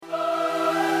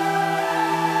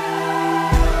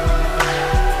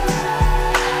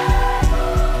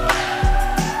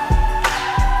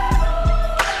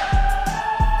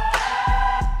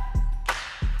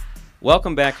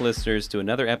Welcome back, listeners, to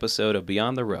another episode of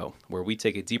Beyond the Row, where we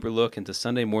take a deeper look into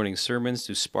Sunday morning sermons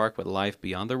to spark what life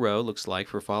beyond the row looks like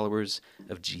for followers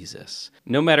of Jesus.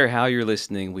 No matter how you're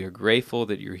listening, we are grateful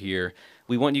that you're here.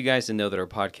 We want you guys to know that our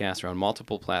podcasts are on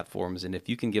multiple platforms, and if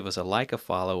you can give us a like, a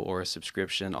follow, or a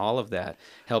subscription, all of that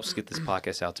helps get this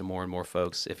podcast out to more and more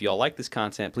folks. If y'all like this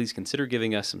content, please consider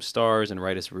giving us some stars and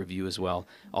write us a review as well.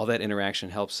 All that interaction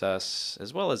helps us,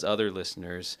 as well as other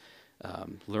listeners,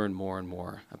 learn more and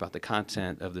more about the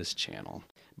content of this channel.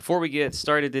 Before we get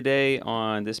started today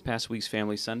on this past week's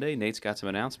Family Sunday, Nate's got some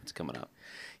announcements coming up.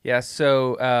 Yeah,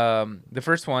 so the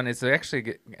first one is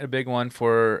actually a big one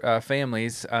for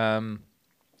families.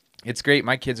 It's great.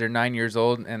 My kids are 9 years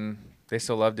old, and they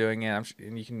still love doing it.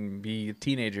 And you can be a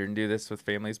teenager and do this with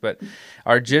families. But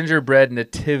our gingerbread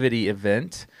nativity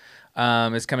event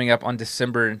is coming up on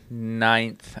December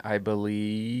 9th, I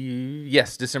believe.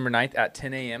 Yes, December 9th at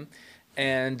 10 a.m.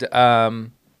 And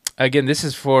again, this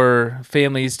is for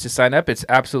families to sign up. It's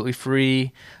absolutely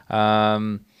free.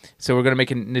 So we're going to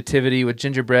make a nativity with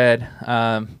gingerbread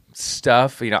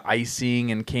stuff,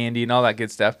 icing and candy and all that good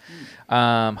stuff.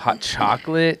 Hot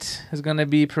chocolate is going to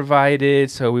be provided.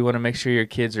 So we want to make sure your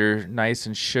kids are nice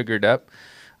and sugared up.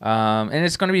 And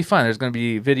it's going to be fun. There's going to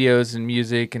be videos and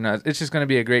music, and it's just going to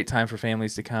be a great time for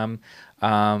families to come.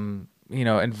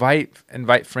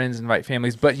 Invite friends, invite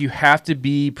families, but you have to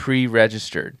be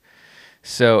pre-registered.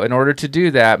 So in order to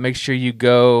do that, make sure you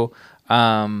go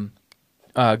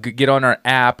get on our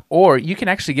app, or you can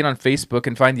actually get on Facebook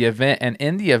and find the event. And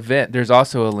in the event, there's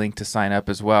also a link to sign up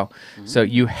as well. Mm-hmm. So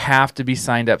you have to be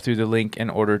signed up through the link in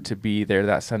order to be there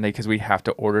that Sunday, because we have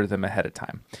to order them ahead of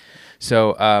time.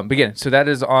 So so that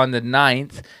is on the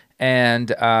 9th. And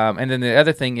then the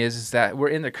other thing is that we're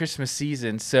in the Christmas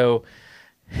season. So,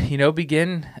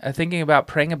 begin thinking about,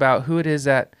 praying about who it is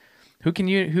who can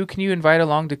you invite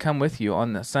along to come with you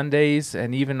on the Sundays,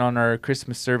 and even on our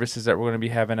Christmas services that we're going to be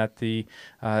having at the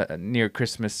near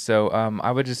Christmas. So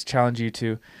I would just challenge you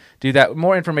to do that.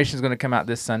 More information is going to come out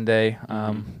this Sunday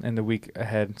in the week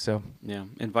ahead. So yeah,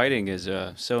 inviting is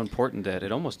so important that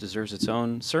it almost deserves its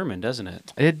own sermon, doesn't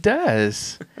it? It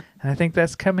does. And I think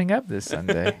that's coming up this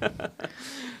Sunday. It's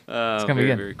going to be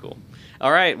good. Very cool.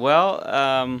 All right.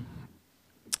 Well,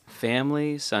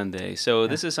 Family Sunday. So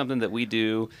this is something that we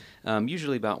do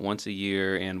usually about once a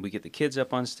year, and we get the kids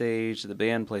up on stage. The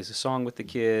band plays a song with the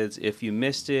kids. If you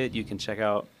missed it, you can check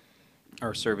out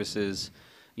our services,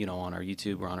 on our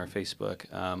YouTube or on our Facebook.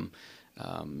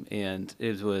 And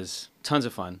it was tons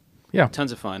of fun. Yeah,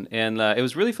 tons of fun, and it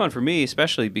was really fun for me,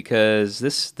 especially because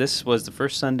this was the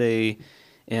first Sunday,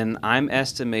 and I'm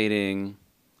estimating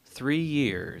 3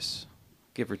 years,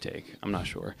 give or take, I'm not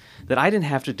sure, that I didn't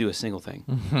have to do a single thing.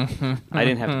 I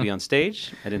didn't have to be on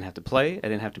stage. I didn't have to play. I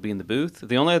didn't have to be in the booth.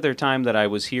 The only other time that I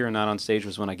was here and not on stage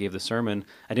was when I gave the sermon.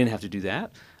 I didn't have to do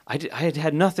that. I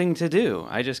had nothing to do.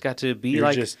 I just got to be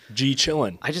You're just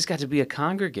chilling. I just got to be a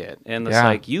congregate. And it's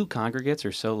like, you congregates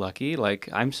are so lucky. Like,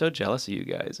 I'm so jealous of you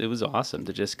guys. It was awesome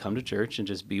to just come to church and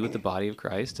just be with the body of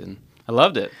Christ. And I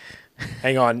loved it.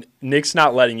 Hang on, Nick's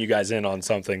not letting you guys in on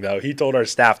something though. He told our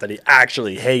staff that he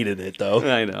actually hated it though.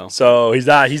 I know. So he's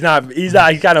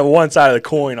kind of one side of the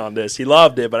coin on this. He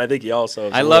loved it, but I think he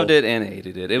also loved it and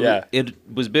hated it. It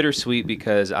was bittersweet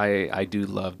because I do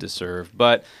love to serve.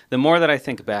 But the more that I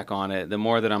think back on it, the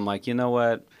more that I'm like, you know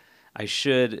what? I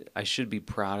should be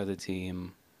proud of the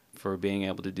team for being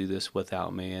able to do this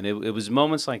without me. And it was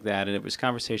moments like that, and it was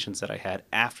conversations that I had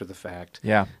after the fact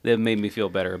that made me feel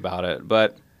better about it.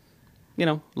 But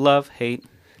love, hate,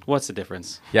 what's the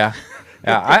difference? Yeah.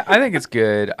 I think it's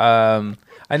good. I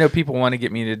know people want to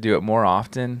get me to do it more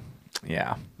often.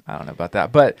 Yeah, I don't know about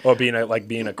that, but being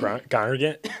a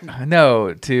congregant.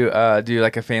 No, to do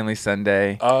like a family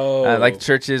Sunday. Oh, like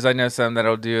churches, I know some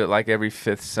that'll do it like every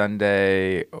 5th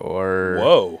Sunday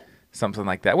or something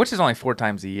like that, which is only 4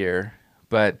 times a year.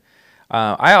 But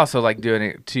I also like doing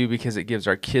it too because it gives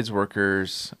our kids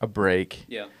workers a break.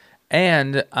 Yeah.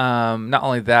 And not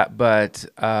only that, but,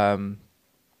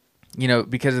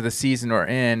 because of the season we're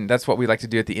in, that's what we like to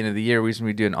do at the end of the year. The reason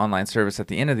we do an online service at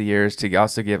the end of the year is to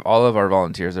also give all of our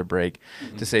volunteers a break,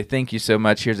 to say thank you so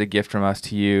much. Here's a gift from us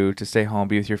to you to stay home,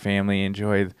 be with your family,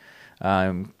 enjoy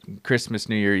Christmas,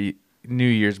 New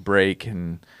Year's break.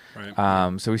 And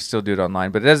so we still do it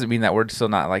online. But it doesn't mean that we're still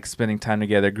not like spending time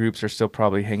together. Groups are still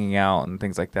probably hanging out and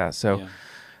things like that. So. Yeah.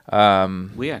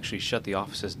 We actually shut the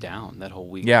offices down that whole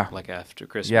week, like after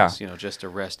Christmas, just to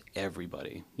rest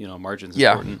everybody. Margins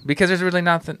important. Because there's really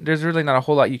not a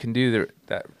whole lot you can do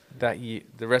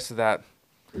the rest of that,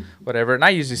 whatever. And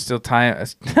I usually still time.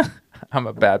 I'm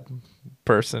a bad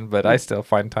person, but I still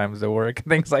find times to work and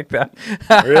things like that.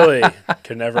 Really?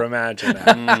 Could never imagine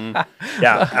that.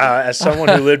 Yeah. As someone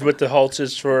who lived with the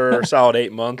Holtzes for a solid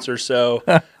 8 months or so,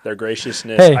 their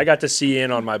graciousness, Hey. I got to see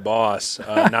in on my boss,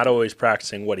 not always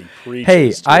practicing what he Hey,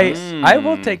 preaches to us. I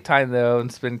will take time though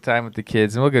and spend time with the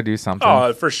kids, and we'll go do something.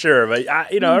 Oh, for sure. But,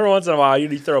 every once in a while,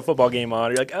 you throw a football game on.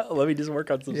 You're like, oh, let me just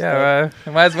work on some stuff.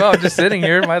 Yeah, might as well. I'm just sitting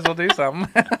here. Might as well do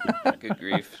something. Good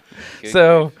grief. Good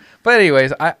So, grief. but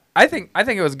anyways, I think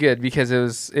it was good because it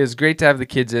was great to have the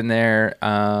kids in there.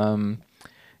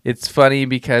 It's funny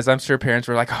because I'm sure parents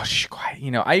were like, "Oh, shh, quiet."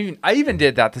 I even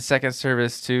did that the second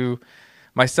service to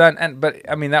my son, but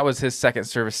I mean that was his second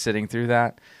service sitting through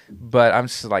that. But I'm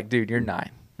just like, dude, you're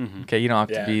 9. Okay, you don't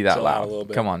have to be that chill out a little loud.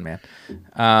 bit. Come on, man.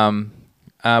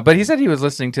 But he said he was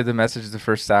listening to the message the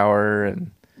first hour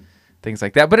and things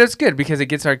like that. But it's good because it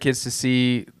gets our kids to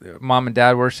see mom and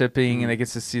dad worshiping, and it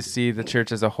gets to see the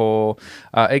church as a whole.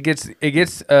 It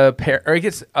gets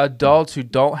adults who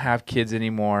don't have kids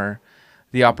anymore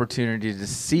the opportunity to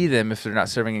see them if they're not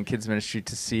serving in kids ministry,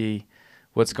 to see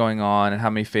what's going on and how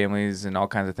many families and all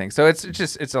kinds of things. So it's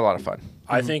a lot of fun.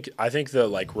 I think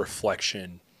the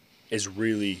reflection is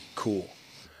really cool.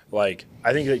 Like,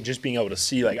 I think that just being able to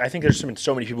see, I think there's been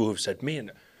so many people who've said,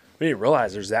 man, we didn't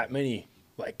realize there's that many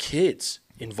kids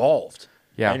involved.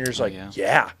 Yeah. And you're just like,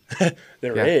 yeah.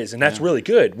 there Yeah. is. And that's really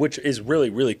good, which is really,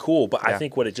 really cool. But I Yeah.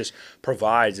 think what it just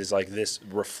provides is this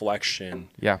reflection.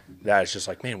 Yeah. That is just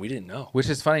man, we didn't know. Which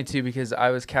is funny too, because I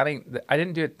was counting. I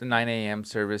didn't do it at the 9 a.m.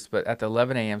 service, but at the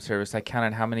 11 a.m. service, I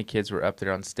counted how many kids were up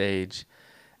there on stage,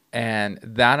 and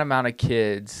that amount of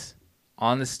kids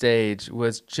on the stage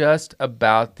was just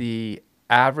about the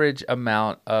average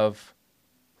amount of,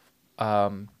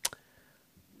 how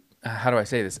do I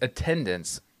say this,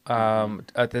 attendance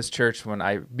at this church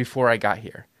before I got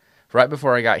here. Right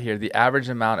before I got here, the average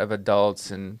amount of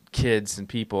adults and kids and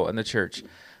people in the church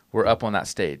were up on that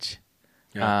stage.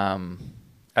 Yeah.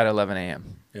 At 11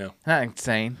 a.m. Yeah. Isn't that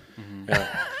insane? Yeah.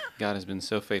 God has been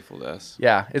so faithful to us.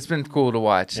 Yeah, it's been cool to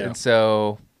watch. Yeah. And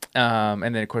so, and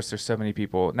then of course there's so many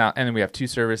people now, and then we have 2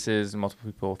 services and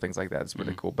multiple people, things like that. It's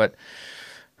really cool. But,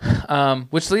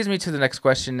 which leads me to the next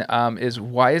question, is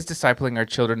why is discipling our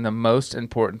children the most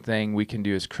important thing we can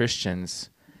do as Christians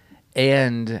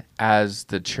and as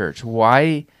the church?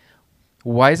 Why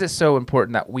is it so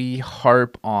important that we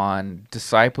harp on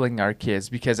discipling our kids?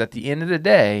 Because at the end of the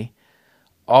day,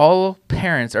 all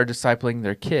parents are discipling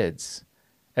their kids.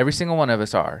 Every single one of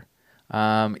us are.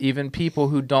 Even people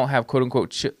who don't have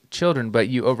quote-unquote children, but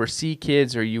you oversee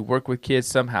kids or you work with kids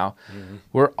somehow. Mm-hmm.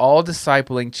 We're all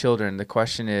discipling children. The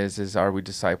question is are we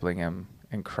discipling them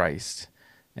in Christ?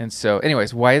 And so,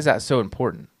 anyways, why is that so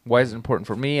important? Why is it important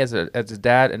for me as a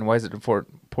dad, and why is it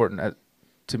important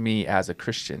to me as a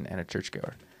Christian and a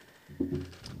churchgoer?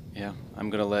 Yeah, I'm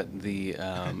going to let the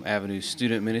Avenue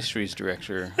Student Ministries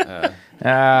Director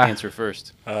answer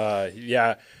first.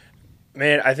 Yeah.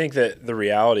 Man, I think that the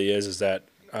reality is that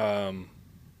I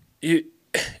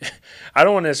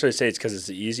don't want to necessarily say it's because it's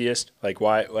the easiest.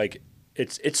 Why?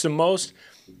 It's the most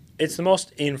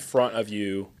in front of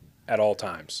you at all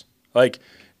times.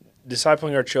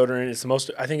 Discipling our children is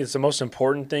I think it's the most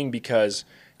important thing because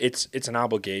it's an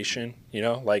obligation.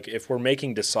 If we're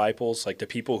making disciples, the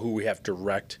people who we have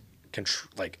direct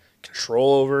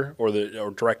control over or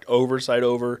direct oversight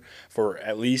over for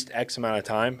at least X amount of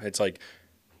time, it's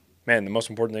man, the most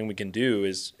important thing we can do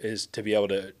is to be able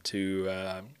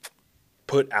to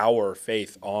put our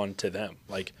faith onto them,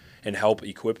 and help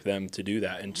equip them to do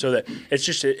that. And so that it's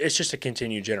just a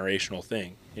continued generational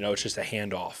thing. It's just a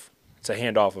handoff. It's a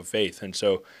handoff of faith. And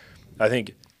so I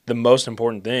think the most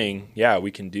important thing,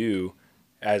 we can do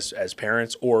as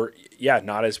parents, or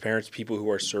not as parents, people who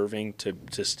are serving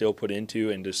to still put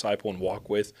into and disciple and walk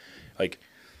with,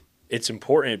 it's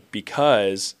important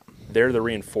because they're the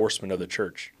reinforcement of the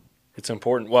church. It's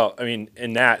important. Well, I mean,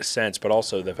 in that sense, but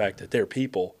also the fact that they're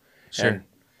people. Sure. And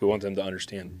we want them to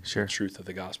understand Sure. the truth of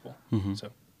the gospel. Mm-hmm.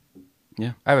 So,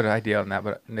 yeah, I have an idea on that,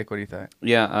 but Nick, what do you think?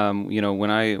 Yeah, when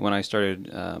I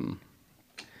started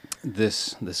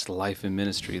this life in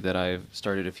ministry that I've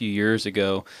started a few years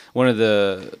ago, one of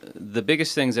the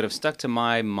biggest things that have stuck to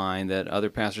my mind that other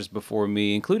pastors before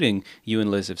me, including you and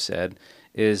Liz, have said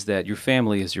is that your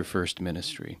family is your first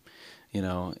ministry.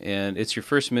 And it's your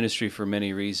first ministry for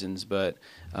many reasons, but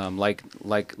like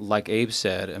Abe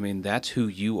said, I mean, that's who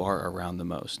you are around the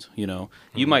most.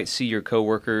 You might see your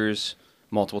coworkers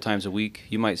multiple times a week.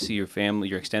 You might see your family,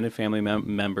 your extended family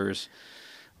members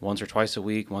once or twice a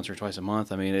week, once or twice a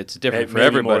month. I mean, it's different for Maybe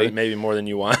everybody. maybe more than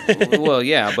you want. Well,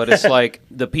 yeah, but it's like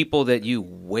the people that you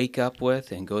wake up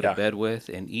with and go to Yeah. bed with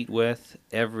and eat with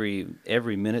every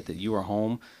minute that you are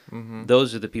home. Mm-hmm.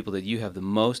 Those are the people that you have the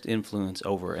most influence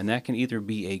over, and that can either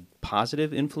be a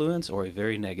positive influence or a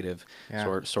very negative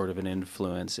Yeah. sort of an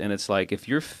influence. And it's like if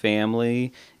your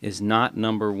family is not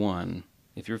number one,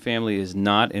 if your family is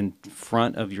not in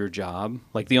front of your job,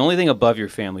 like the only thing above your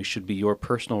family should be your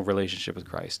personal relationship with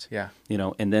Christ. Yeah. You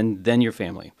know, and then your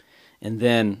family. And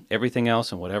then everything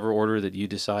else in whatever order that you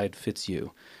decide fits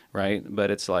you, right? But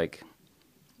it's like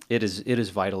it is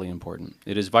vitally important.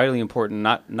 It is vitally important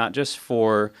not just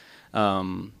for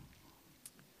the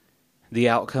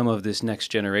outcome of this next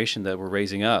generation that we're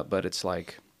raising up, but it's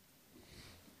like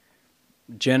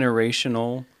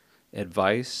generational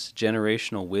advice,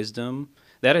 generational wisdom.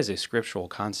 That is a scriptural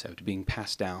concept being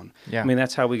passed down. Yeah. I mean,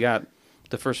 that's how we got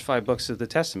the first 5 books of the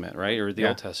Testament, right? Or the Yeah.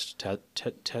 Old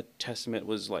Testament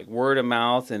was like word of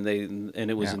mouth, and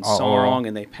it was Yeah, in all song, oral.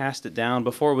 and they passed it down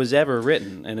before it was ever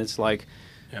written. And it's like,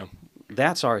 Yeah.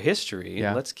 that's our history.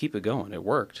 Yeah. Let's keep it going. It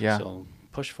worked. Yeah. So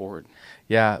push forward.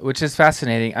 Yeah, which is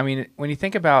fascinating. I mean, when you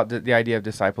think about the idea of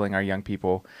discipling our young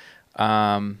people,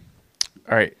 all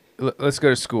right, let's go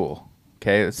to school.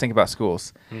 Okay, let's think about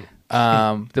schools.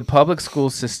 The public school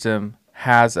system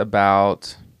has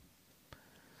about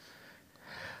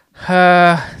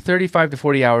 35 to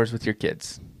 40 hours with your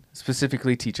kids,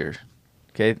 specifically teachers.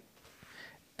 Okay,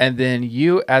 and then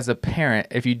you as a parent,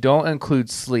 if you don't include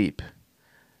sleep,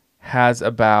 has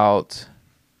about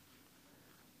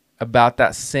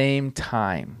that same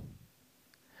time.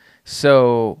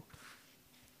 So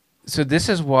this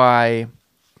is why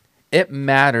it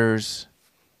matters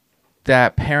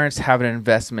that parents have an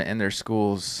investment in their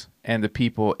schools and the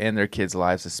people in their kids'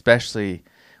 lives, especially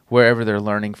wherever they're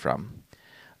learning from.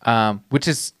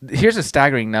 Here's a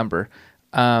staggering number.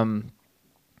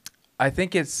 I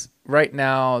think it's right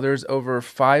now there's over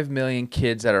 5 million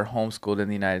kids that are homeschooled in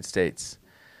the United States,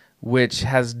 which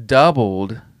has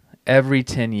doubled every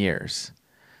 10 years.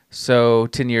 So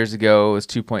 10 years ago it was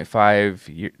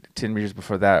 2.5, 10 years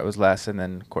before that it was less, and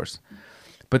then of course.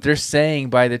 But they're saying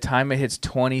by the time it hits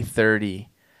 2030,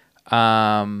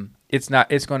 it's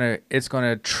going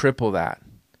to triple that.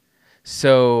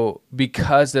 So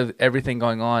because of everything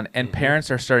going on, and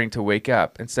parents are starting to wake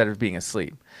up instead of being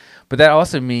asleep. But that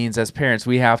also means as parents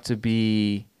we have to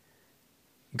be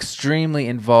extremely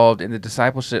involved in the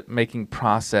discipleship making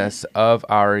process of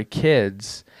our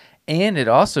kids. And it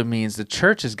also means the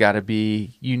church has got to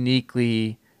be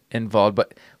uniquely involved.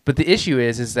 But the issue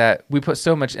is that we put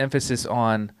so much emphasis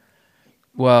on,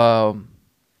 well,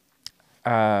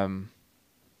 we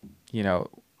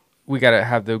got to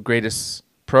have the greatest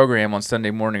program on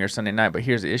Sunday morning or Sunday night. But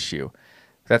here's the issue.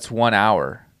 That's 1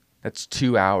 hour. That's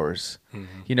 2 hours.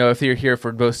 Mm-hmm. If you're here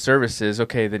for both services,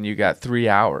 okay, then you got 3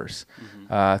 hours,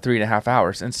 3.5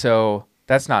 hours. And so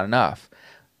that's not enough.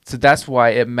 So that's why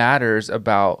it matters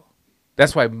about.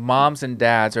 That's why moms and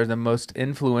dads are the most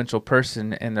influential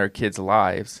person in their kids'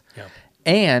 lives. Yeah.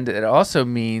 And it also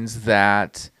means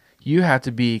that you have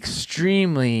to be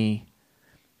extremely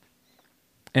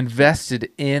invested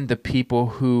in the people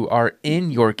who are in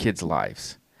your kids'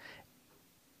 lives.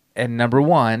 And number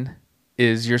one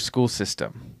is your school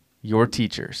system, your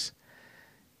teachers.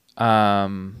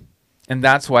 And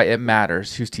that's why it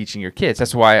matters who's teaching your kids.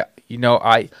 That's why,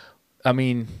 I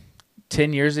mean,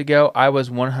 10 years ago, I was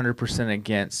 100%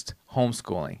 against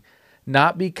homeschooling.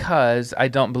 Not because I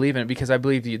don't believe in it, because I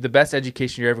believe the best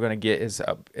education you're ever going to get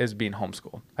is being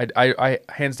homeschooled. I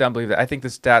hands down believe that. I think the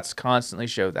stats constantly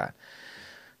show that.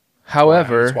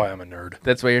 However, that's why I'm a nerd.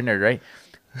 That's why you're a nerd, right?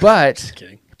 But Just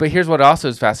kidding. But here's what also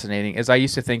is fascinating is I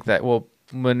used to think that, well,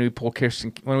 when we pull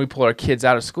our kids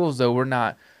out of schools, though, we're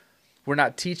not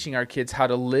teaching our kids how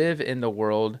to live in the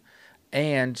world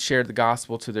and share the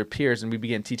gospel to their peers, and we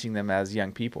begin teaching them as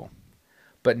young people.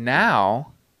 But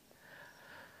now,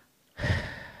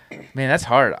 man, that's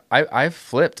hard. I've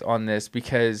flipped on this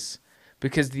because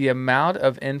the amount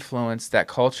of influence that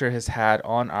culture has had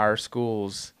on our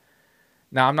schools.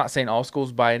 Now, I'm not saying all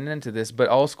schools buying into this, but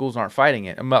all schools aren't fighting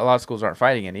it. A lot of schools aren't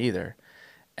fighting it either.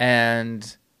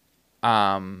 And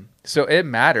so it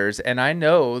matters. And I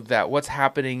know that what's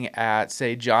happening at,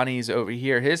 say, Johnny's over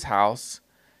here, his house,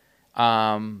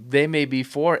 they may be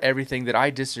for everything that I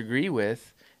disagree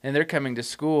with, and they're coming to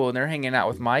school and they're hanging out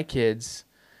with my kids,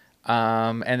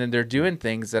 and then they're doing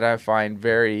things that I find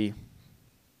very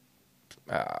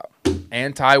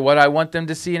anti what I want them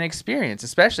to see and experience,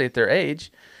 especially at their age.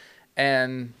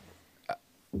 And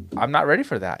I'm not ready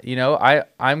for that.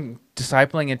 I'm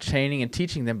discipling and training and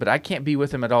teaching them, but I can't be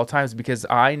with them at all times because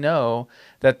I know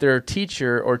that their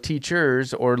teacher or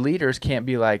teachers or leaders can't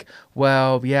be like,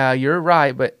 well, yeah, you're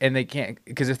right, and they can't,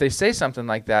 because if they say something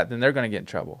like that, then they're going to get in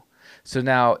trouble. So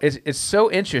now it's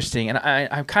so interesting, and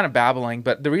I'm kind of babbling,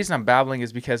 but the reason I'm babbling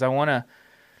is because I want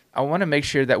to make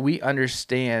sure that we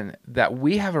understand that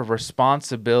we have a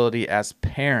responsibility as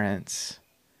parents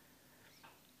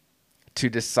to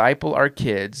disciple our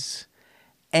kids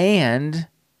and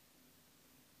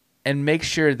make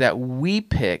sure that we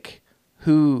pick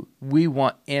who we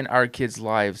want in our kids'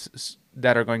 lives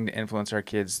that are going to influence our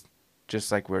kids just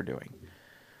like we're doing.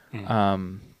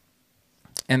 And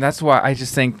that's why I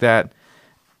just think that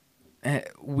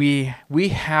we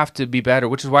have to be better,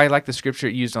 which is why I like the scripture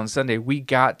it used on Sunday. We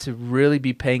got to really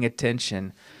be paying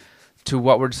attention to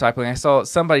what we're discipling. I saw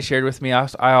somebody shared with me.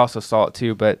 I also saw it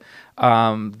too, but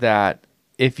that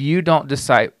if we don't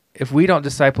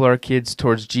disciple our kids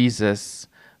towards Jesus,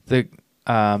 the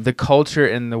culture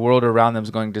and the world around them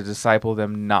is going to disciple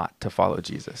them not to follow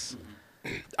Jesus.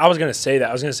 I was going to say that.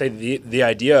 I was going to say the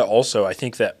idea also, I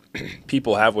think that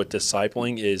people have with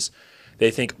discipling is they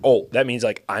think, oh, that means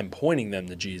like I'm pointing them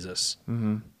to Jesus.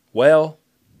 Mm-hmm. Well,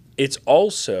 it's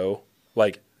also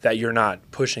like that you're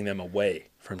not pushing them away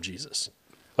from Jesus.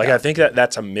 Like, yeah. I think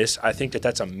that's a missed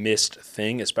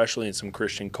thing, especially in some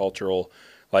Christian cultural,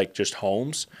 like just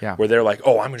homes, yeah. where they're like,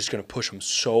 oh, I'm just going to push them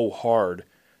so hard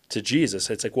to Jesus.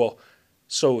 It's like, well,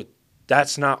 so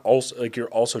that's not also like you're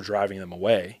also driving them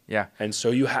away. Yeah. And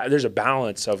so there's a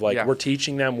balance of like, we're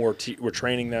teaching them, we're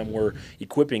training them, we're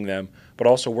equipping them, but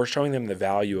also we're showing them the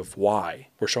value of why.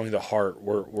 We're showing the heart.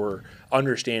 We're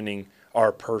understanding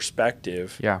our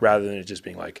perspective rather than it just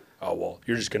being like, oh, well,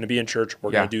 you're just going to be in church.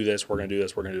 We're going to do this. We're going to do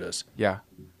this. We're going to do this. Yeah.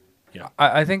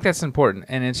 I think that's important.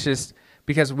 And it's just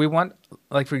because we want,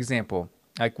 like, for example,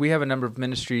 like we have a number of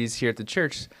ministries here at the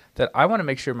church that I want to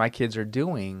make sure my kids are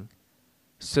doing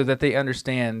so that they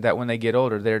understand that when they get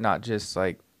older, they're not just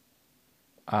like,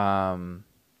 I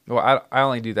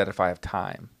only do that if I have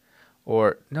time.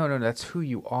 Or, no, that's who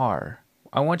you are.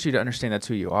 I want you to understand that's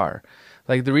who you are.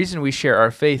 Like, the reason we share our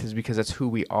faith is because that's who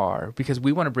we are, because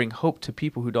we want to bring hope to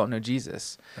people who don't know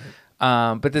Jesus.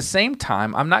 Right. But at the same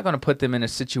time, I'm not going to put them in a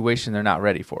situation they're not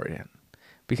ready for yet,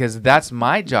 because that's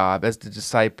my job as the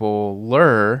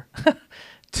discipler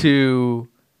to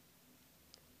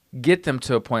get them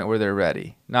to a point where they're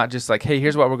ready. Not just like, hey,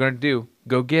 here's what we're going to do.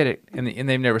 Go get it. And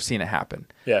they've never seen it happen.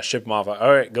 Yeah, ship them off.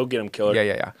 All right, go get them, killer.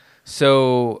 Yeah.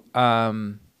 So,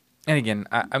 and again,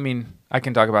 I mean, I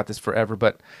can talk about this forever,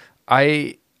 but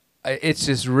it's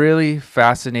just really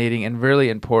fascinating and really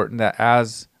important that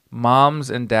as moms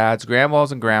and dads,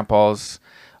 grandmas and grandpas,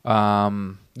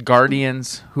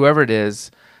 guardians, whoever it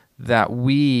is, that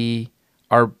we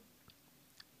are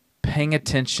paying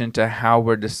attention to how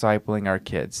we're discipling our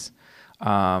kids.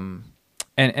 And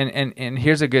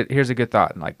here's a good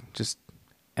thought. And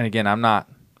again,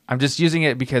 I'm just using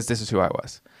it because this is who I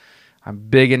was. I'm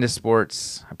big into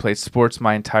sports. I played sports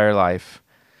my entire life.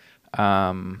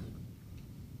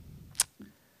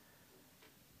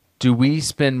 Do we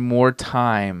spend more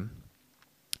time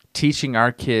teaching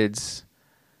our kids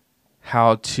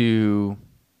how to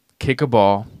kick a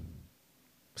ball,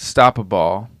 stop a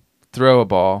ball, throw a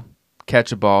ball,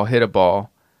 catch a ball, hit a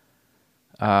ball,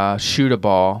 shoot a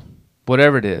ball,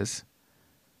 whatever it is,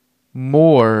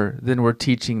 more than we're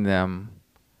teaching them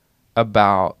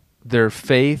about their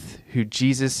faith, who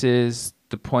Jesus is,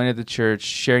 the point of the church,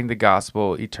 sharing the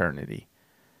gospel, eternity?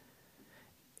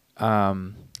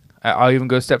 I'll even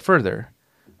go a step further.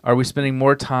 Are we spending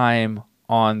more time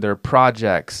on their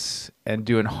projects and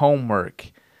doing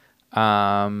homework,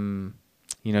 doing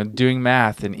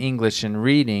math and English and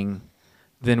reading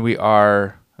than we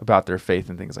are about their faith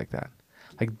and things like that?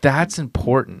 Like, that's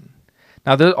important.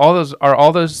 Now,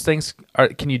 all those things,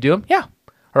 can you do them? Yeah.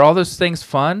 Are all those things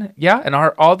fun? Yeah. And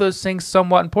are all those things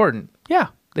somewhat important? Yeah,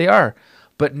 they are.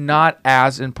 But not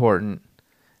as important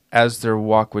as their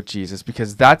walk with Jesus,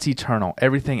 because that's eternal.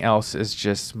 Everything else is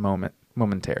just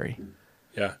momentary.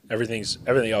 Yeah, everything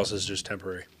else is just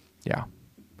temporary. Yeah.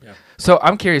 So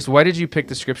I'm curious, why did you pick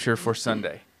the scripture for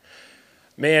Sunday?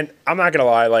 Man, I'm not gonna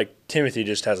lie. Like, Timothy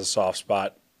just has a soft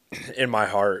spot in my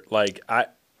heart. Like,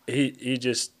 he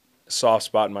just soft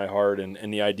spot in my heart,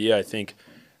 and the idea, I think,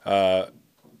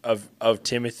 of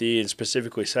Timothy, and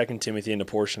specifically 2 Timothy, in the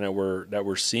portion that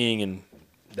we're seeing and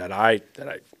that I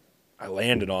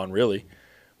landed on, really,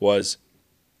 was,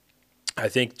 I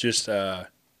think, just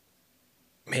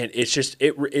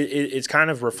it's kind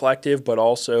of reflective, but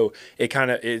also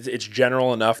it's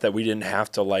general enough that we didn't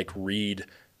have to like read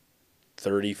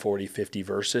 30, 40, 50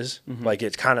 verses. Like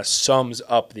it kind of sums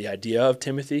up the idea of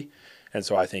Timothy. And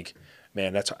so I think,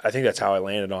 man, I think that's how I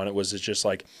landed on it. It's just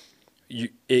like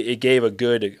it gave a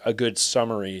good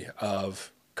summary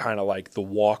of kind of like the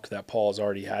walk that Paul's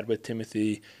already had with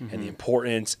Timothy and the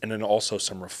importance, and then also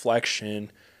some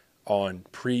reflection on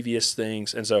previous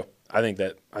things. And so I think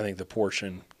the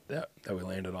portion that we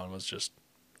landed on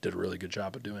did a really good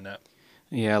job of doing that.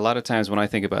 Yeah, a lot of times when I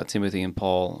think about Timothy and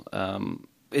Paul,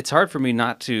 it's hard for me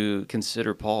not to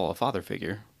consider Paul a father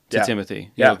figure to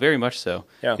Timothy. You know, very much so.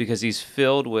 Yeah. Because he's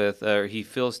filled with, he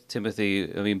fills Timothy,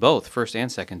 I mean, both 1st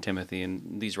and 2nd Timothy.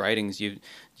 In these writings,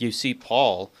 you see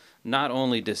Paul not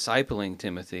only discipling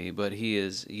Timothy, but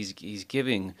he's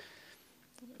giving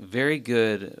very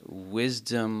good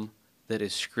wisdom that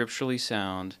is scripturally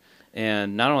sound.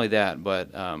 And not only that, but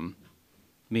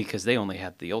because they only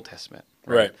had the Old Testament.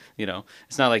 Right. You know,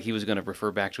 it's not like he was going to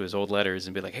refer back to his old letters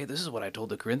and be like, hey, this is what I told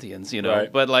the Corinthians, you know.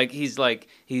 Right. But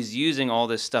he's using all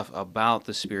this stuff about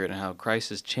the Spirit and how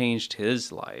Christ has changed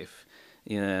his life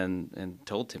and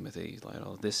told Timothy, like,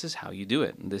 oh, this is how you do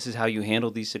it. This is how you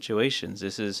handle these situations.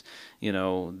 This is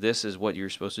what you're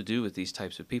supposed to do with these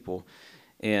types of people.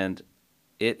 And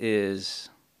it is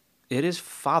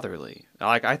fatherly.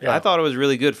 Like I thought it was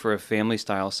really good for a family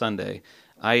style Sunday.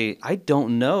 I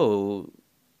don't know.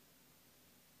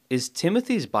 Is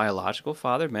Timothy's biological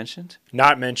father mentioned?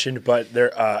 Not mentioned, but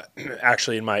there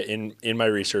actually in my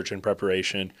research and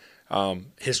preparation,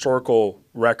 historical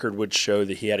record would show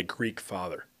that he had a Greek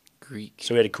father. So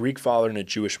he had a Greek father and a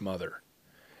Jewish mother,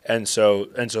 and so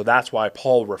that's why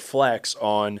Paul reflects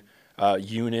on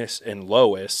Eunice and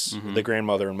Lois, the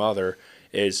grandmother and mother,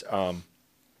 is I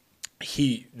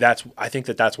think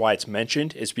that's why it's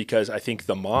mentioned, is because I think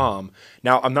the mom,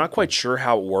 now I'm not quite sure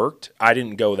how it worked. I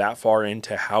didn't go that far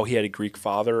into how he had a Greek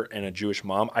father and a Jewish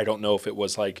mom. I don't know if it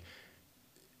was like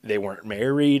they weren't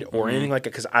married or anything like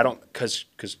that, because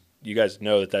you guys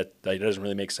know that doesn't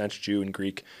really make sense, Jew and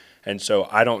Greek. And so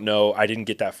I don't know. I didn't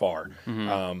get that far.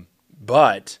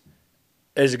 But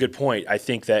it is a good point. I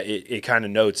think that it kind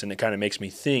of notes, and it kind of makes me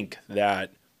think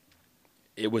that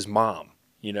it was mom.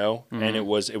 You know, and it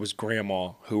was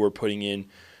grandma who were putting in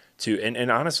to,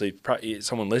 and honestly, probably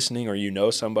someone listening,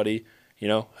 or somebody,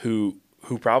 who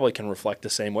probably can reflect the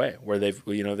same way, where they've,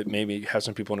 that maybe have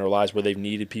some people in their lives where they've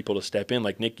needed people to step in.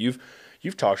 Like Nick, you've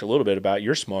talked a little bit about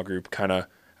your small group, kind of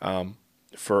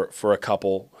for a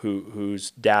couple whose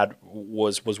dad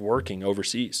was working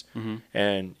overseas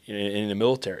and in the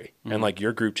military, and like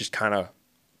your group just kind of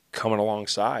coming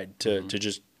alongside to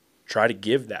just try to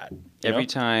give that. Every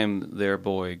time their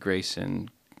boy Grayson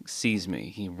sees me,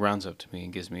 he runs up to me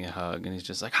and gives me a hug, and he's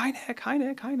just like, "Hi Nick, hi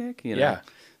Nick, hi Nick." Yeah,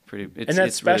 and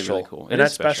that's special. Really cool. And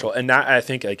that's special. And that, I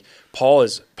think, like Paul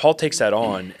takes that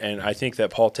on, and I think that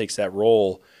Paul takes that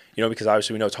role. Because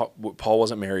obviously we know Paul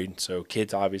wasn't married, so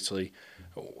kids obviously,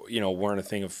 weren't a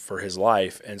thing for his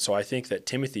life, and so I think that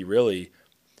Timothy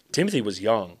was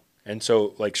young, and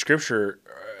so like Scripture,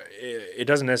 it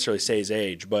doesn't necessarily say his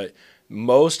age, but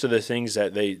most of the things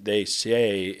that they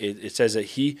say, it says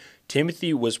that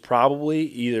Timothy was probably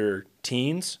either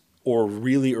teens or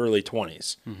really early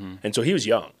 20s. And so he was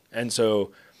young. And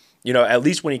so, at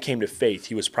least when he came to faith,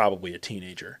 he was probably a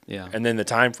teenager. Yeah. And then the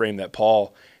time frame that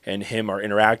Paul and him are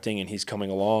interacting, and he's coming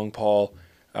along, Paul,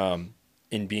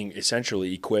 in being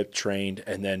essentially equipped, trained,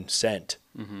 and then sent.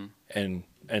 And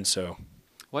so...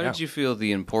 Why did you feel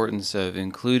the importance of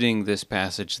including this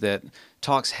passage that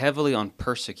talks heavily on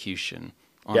persecution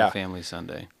on Family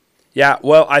Sunday? Yeah,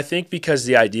 well, I think because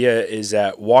the idea is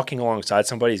that walking alongside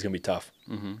somebody is going to be tough.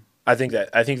 I think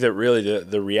that really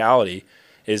the reality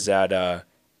is that,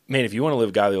 man, if you want to live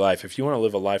a godly life, if you want to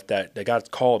live a life that God's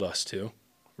called us to,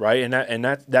 right, and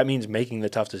that means making the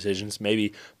tough decisions,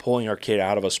 maybe pulling our kid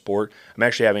out of a sport. I'm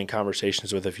actually having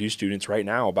conversations with a few students right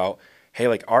now about, hey,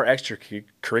 like our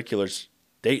extracurriculars,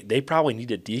 they probably need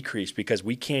to decrease because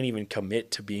we can't even commit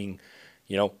to being,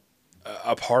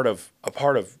 a part of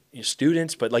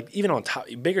students, but like even on top,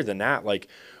 bigger than that, like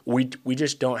we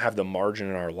just don't have the margin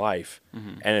in our life,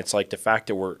 and it's like the fact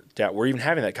that we're even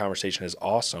having that conversation is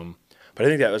awesome. But I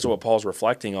think that's what Paul's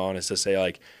reflecting on, is to say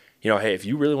like, hey, if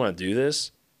you really want to do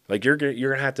this, like you're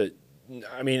gonna have to.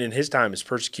 I mean, in his time, it's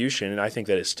persecution, and I think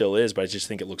that it still is, but I just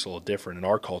think it looks a little different in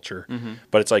our culture.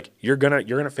 But it's like you're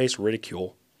gonna face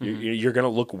ridicule. You're gonna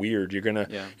look weird.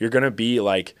 You're gonna be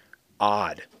like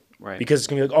odd, right? Because it's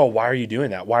gonna be like, oh, why are you doing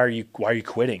that? Why are you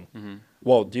quitting?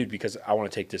 Well, dude, because I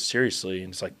want to take this seriously.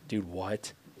 And it's like, dude,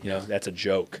 what? That's a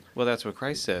joke. Well, that's what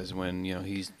Christ says when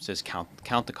he says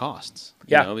count the costs.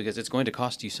 Because it's going to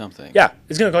cost you something. Yeah,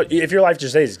 it's gonna cost. If your life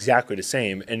just stays exactly the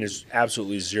same and there's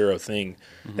absolutely zero thing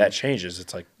that changes,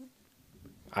 it's like,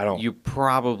 you're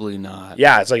probably not.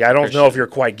 Yeah, it's like I don't know Christian. if you're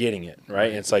quite getting it,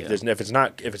 right? It's like yeah. there's if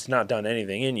it's not done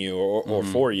anything in you or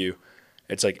for you,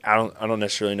 it's like I don't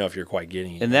necessarily know if you're quite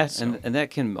getting it. And yet, that so. and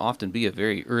that can often be a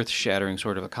very earth-shattering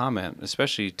sort of a comment,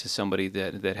 especially to somebody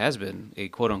that has been a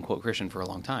quote-unquote Christian for a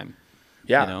long time.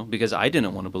 Yeah. You know, because I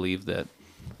didn't want to believe that,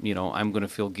 you know, I'm going to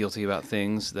feel guilty about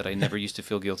things that I never used to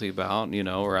feel guilty about, you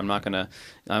know, or I'm going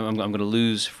to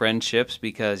lose friendships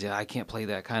because I can't play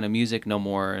that kind of music no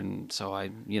more, and so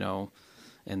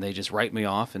and they just write me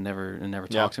off and never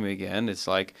talk to me again. It's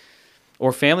like,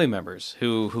 or family members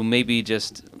who may be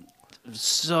just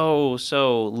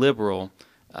so liberal.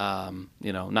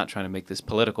 Not trying to make this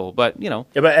political, but Yeah,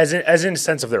 but as in a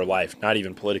sense of their life, not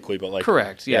even politically, but like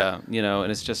correct, yeah.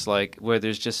 And it's just like where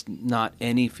there's just not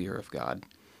any fear of God,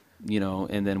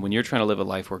 and then when you're trying to live a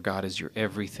life where God is your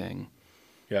everything,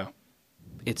 yeah,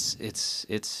 it's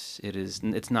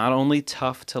not only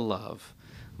tough to love,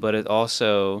 but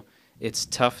it's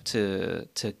tough to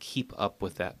keep up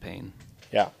with that pain.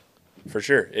 Yeah, for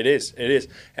sure, it is,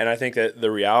 and I think that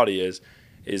the reality is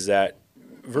that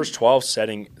verse 12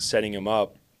 setting him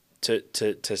up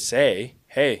to say,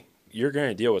 hey, you're going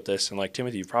to deal with this, and like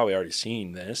Timothy, you've probably already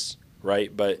seen this,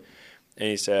 right? And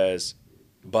he says,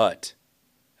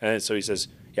 and so he says,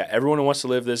 yeah, everyone who wants to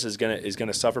live this is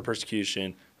gonna suffer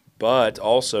persecution, but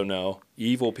also know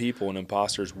evil people and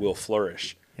imposters will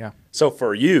flourish. Yeah. So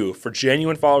for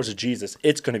genuine followers of Jesus,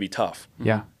 it's going to be tough.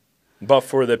 Yeah. But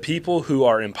for the people who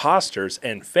are imposters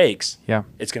and fakes, Yeah.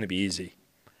 it's going to be easy.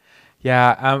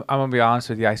 Yeah, I'm gonna be honest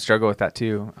with you. I struggle with that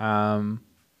too. I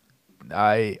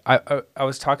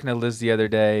was talking to Liz the other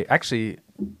day. Actually,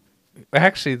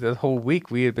 the whole week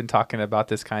we had been talking about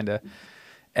this kind of,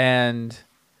 and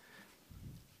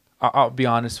I'll be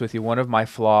honest with you. One of my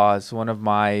flaws, one of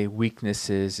my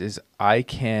weaknesses, is I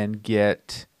can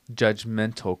get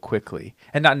judgmental quickly,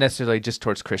 and not necessarily just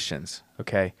towards Christians.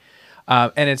 Okay,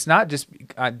 and it's not just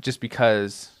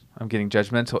because I'm getting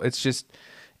judgmental.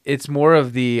 It's more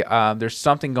of the there's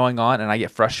something going on, and I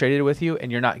get frustrated with you,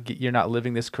 and you're not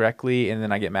living this correctly, and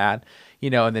then I get mad,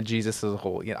 and then Jesus as a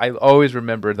whole. I always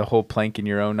remember the whole plank in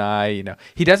your own eye.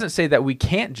 He doesn't say that we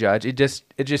can't judge. It just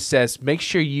says make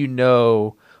sure you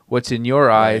know what's in your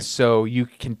eyes, so you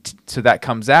can so that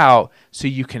comes out, so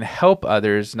you can help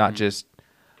others, not just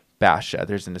bash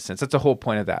others in a sense. That's the whole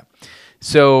point of that.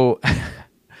 So,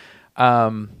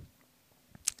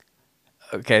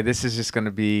 okay, this is just going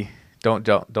to be. Don't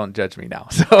judge me now.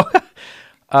 So,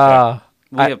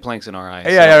 we have planks in our eyes.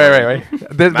 Yeah, right.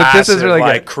 But this is really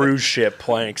like good. Cruise ship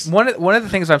planks. One of the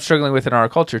things I'm struggling with in our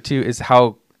culture too is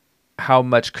how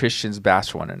much Christians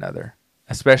bash one another,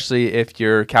 especially if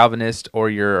you're Calvinist or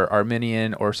you're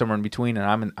Arminian or somewhere in between.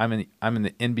 And I'm in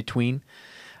the in between,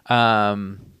 you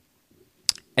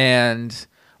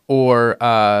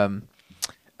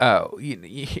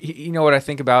know what I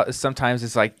think about is sometimes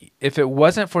it's like if it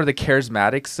wasn't for the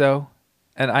charismatics though,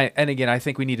 and again I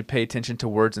think we need to pay attention to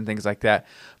words and things like that.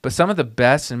 But some of the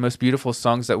best and most beautiful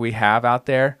songs that we have out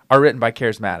there are written by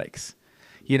charismatics,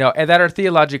 and that are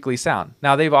theologically sound.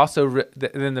 Now they've also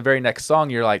in the very next song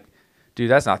you're like,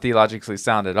 dude, that's not theologically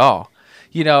sound at all.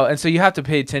 And so you have to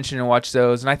pay attention and watch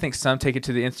those. And I think some take it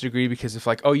to the nth degree because if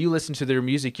like, oh, you listen to their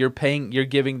music, you're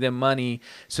giving them money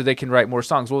so they can write more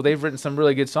songs. Well, they've written some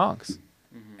really good songs,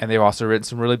 and they've also written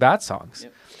some really bad songs.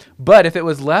 Yep. But if it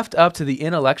was left up to the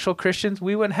intellectual Christians,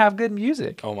 we wouldn't have good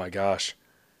music. Oh my gosh.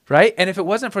 Right? And if it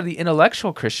wasn't for the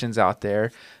intellectual Christians out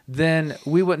there, then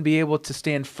we wouldn't be able to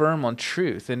stand firm on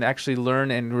truth and actually learn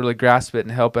and really grasp it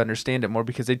and help understand it more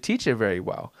because they teach it very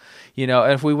well.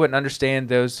 And if we wouldn't understand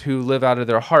those who live out of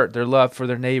their heart, their love for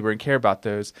their neighbor and care about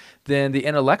those, then the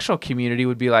intellectual community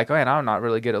would be like, oh, and I'm not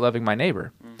really good at loving my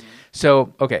neighbor. Mm-hmm.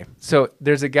 So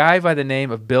there's a guy by the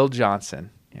name of Bill Johnson.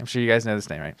 I'm sure you guys know this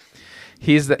name, right?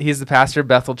 He's the pastor of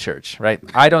Bethel Church, right?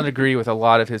 I don't agree with a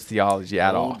lot of his theology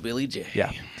at all. Billy J.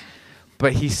 Yeah.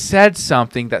 But he said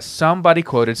something that somebody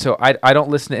quoted. So I don't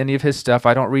listen to any of his stuff.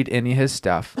 I don't read any of his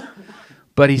stuff.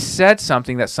 But he said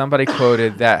something that somebody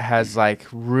quoted that has like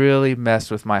really messed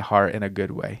with my heart in a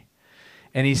good way.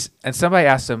 And somebody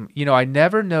asked him, I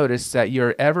never noticed that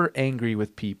you're ever angry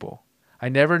with people. I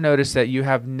never noticed that you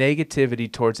have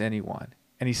negativity towards anyone.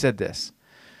 And he said this.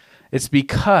 It's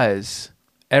because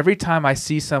every time I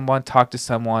see someone, talk to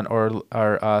someone, or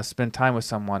spend time with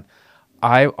someone,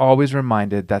 I'm always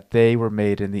reminded that they were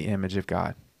made in the image of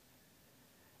God.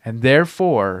 And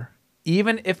therefore,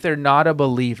 even if they're not a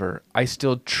believer, I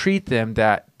still treat them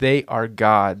that they are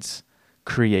God's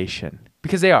creation.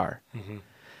 Because they are. Mm-hmm.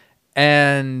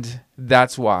 And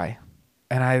that's why.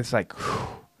 And I was like, whew,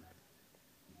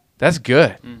 that's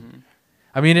good. Mm-hmm.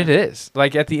 I mean, it is.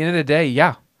 Like, at the end of the day,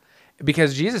 yeah.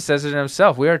 because Jesus says it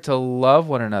himself. We are to love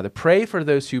one another. Pray for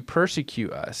those who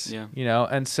persecute us. Yeah.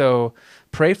 And so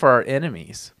pray for our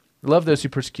enemies. Love those who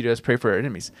persecute us. Pray for our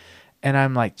enemies. And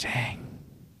I'm like, dang.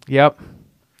 Yep.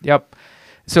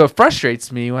 So it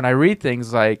frustrates me when I read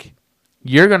things like,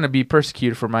 you're going to be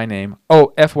persecuted for my name.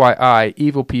 Oh, FYI,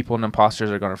 evil people and imposters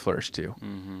are going to flourish too.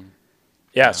 Mm-hmm.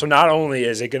 Yeah, so not only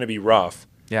is it going to be rough,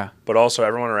 Yeah. but also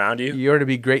everyone around you, You're to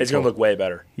be grateful. it's going to look way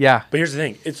better. Yeah. But here's the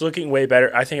thing. It's looking way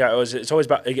better. I think it's always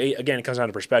about, again, it comes down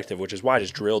to perspective, which is why I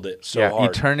just drilled it so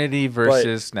hard. Eternity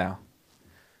versus now.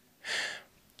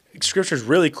 Scripture's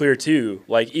really clear too,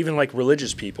 like even like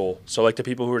religious people, so like the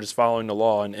people who are just following the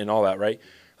law and all that, right?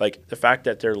 Like the fact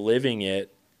that they're living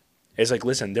it is like,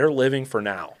 listen, they're living for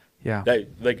now. Yeah.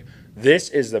 Like this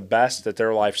is the best that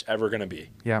their life's ever going to be.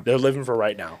 Yeah. They're living for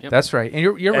right now. Yep. That's right. And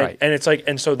you're right. And it's like,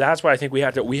 and so that's why I think we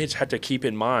just have to keep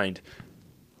in mind,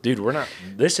 dude,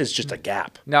 this is just a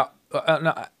gap. Now,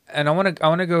 and I want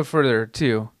to go further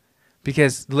too,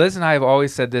 because Liz and I have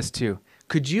always said this too.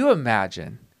 Could you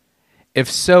imagine if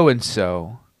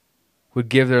so-and-so would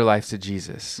give their life to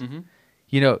Jesus?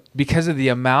 Mm-hmm. Because of the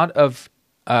amount of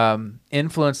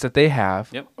influence that they have,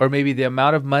 Yep. or maybe the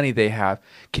amount of money they have.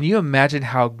 Can you imagine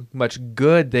how much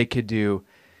good they could do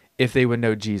if they would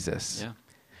know Jesus? Yeah.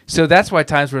 So that's why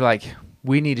times we're like,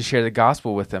 we need to share the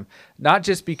gospel with them, not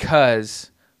just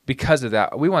because of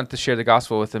that. We want to share the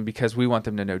gospel with them because we want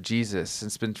them to know Jesus and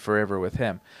spend forever with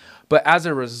him. But as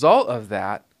a result of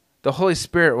that, the Holy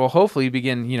Spirit will hopefully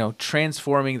begin,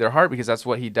 transforming their heart, because that's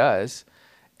what he does.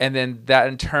 And then that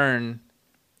in turn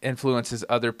influences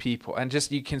other people. And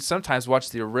just, you can sometimes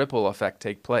watch the ripple effect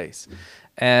take place.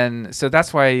 And so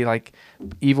that's why, like,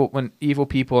 when evil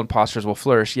people and imposters will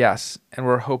flourish, yes. And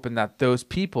we're hoping that those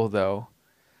people, though,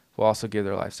 will also give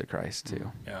their lives to Christ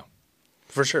too. Yeah,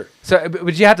 for sure. So,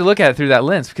 but you have to look at it through that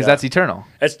lens, because that's eternal.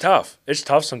 It's tough. It's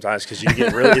tough sometimes because you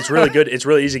get really. It's really good. It's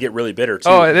really easy to get really bitter too.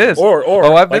 Oh, it is. Or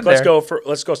I've been let's there.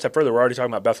 let's go a step further. We're already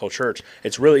talking about Bethel Church.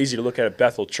 It's really easy to look at a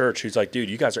Bethel Church who's like, dude,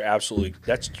 you guys are absolutely.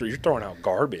 You're throwing out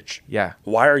garbage. Yeah.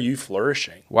 Why are you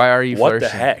flourishing? Why are you What flourishing?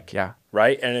 the heck? Yeah.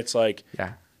 Right. And it's like,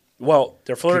 Yeah. well,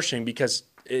 they're flourishing because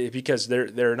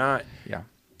they're not. Yeah.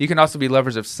 You can also be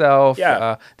lovers of self.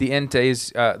 Yeah. The end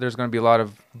days, there's going to be a lot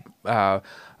of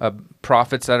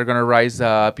prophets that are going to rise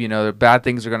up. The bad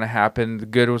things are going to happen. The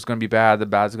good was going to be bad. The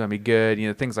bad is going to be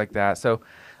good. Things like that. So,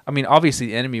 I mean, obviously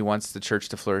the enemy wants the church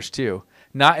to flourish too.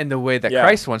 Not in the way that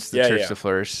Christ wants the church to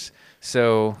flourish.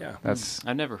 So that's...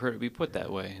 I've never heard it be put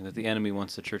that way, that the enemy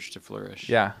wants the church to flourish.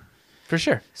 Yeah, for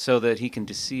sure. So that he can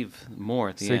deceive more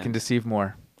at the end. So he can deceive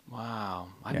more. Wow.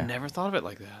 I've never thought of it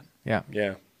like that. Yeah.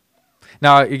 Yeah.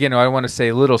 Now, again, I want to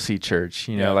say little C church,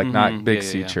 like not big Yeah,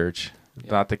 C yeah. church,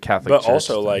 not the Catholic But church,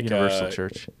 also, the like, universal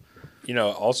church.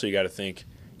 Also you got to think,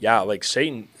 like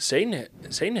Satan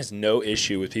has no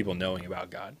issue with people knowing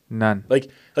about God. None. Like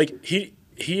he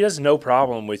has no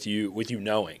problem with you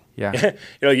knowing. Yeah.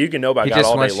 You can know about He God just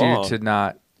all day wants long. you to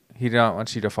not. He don't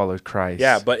want you to follow Christ.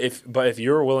 Yeah, but if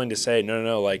you're willing to say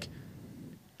no, like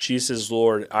Jesus is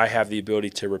Lord, I have the ability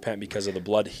to repent because of the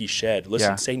blood he shed.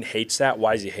 Listen, Satan hates that.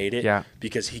 Why does he hate it? Yeah.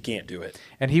 Because he can't do it.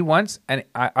 And he wants, and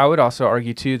I would also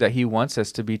argue too that he wants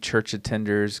us to be church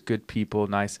attenders, good people,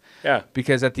 nice. Yeah.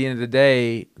 Because at the end of the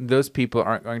day, those people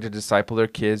aren't going to disciple their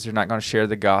kids. They're not going to share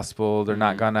the gospel. They're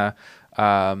not going to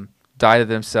die to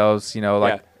themselves.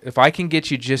 If I can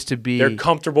get you just to be They're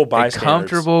comfortable a bystanders.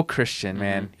 comfortable Christian,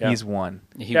 man, Yeah. he's one.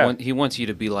 He wants you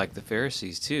to be like the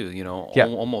Pharisees too,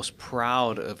 almost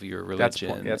proud of your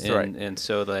religion. That's right. And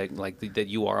so that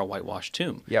you are a whitewashed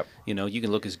tomb. Yep. You can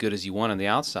look as good as you want on the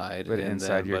outside, But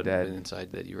inside you're dead. But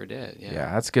inside that you are dead. Yeah.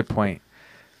 Yeah, that's a good point.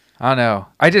 I don't know.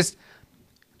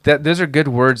 Those are good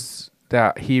words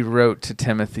that he wrote to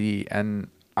Timothy, and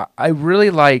I really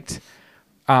liked.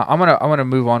 I'm gonna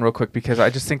move on real quick because I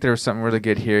just think there was something really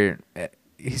good here.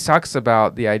 He talks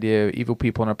about the idea of evil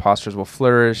people and imposters will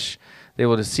flourish. They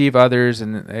will deceive others,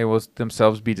 and they will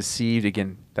themselves be deceived.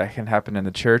 Again, that can happen in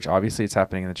the church. Obviously, it's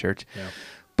happening in the church. Yeah.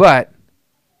 But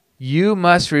you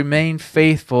must remain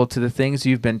faithful to the things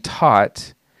you've been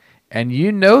taught, and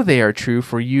they are true,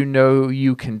 for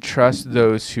you can trust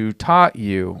those who taught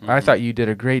you. Mm-hmm. I thought you did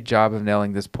a great job of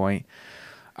nailing this point.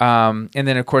 And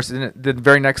then, of course, the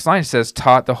very next line says,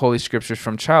 taught the Holy Scriptures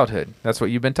from childhood. That's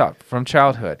what you've been taught from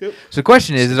childhood. Yep. So the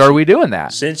question is are we doing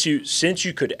that? Since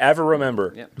you could ever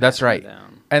remember. Yep. That's right.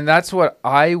 And that's what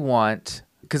I want,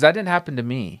 because that didn't happen to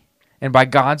me. And by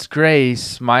God's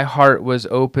grace, my heart was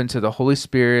open to the Holy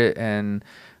Spirit and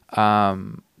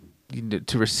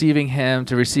to receiving him,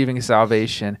 to receiving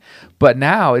salvation. But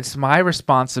now it's my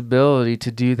responsibility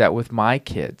to do that with my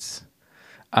kids.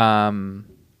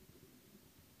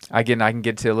 Again, I can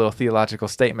get to a little theological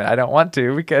statement. I don't want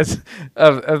to because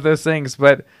of those things.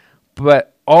 But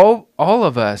all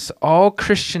of us, all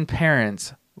Christian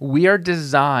parents, we are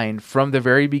designed from the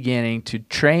very beginning to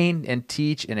train and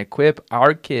teach and equip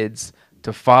our kids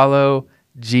to follow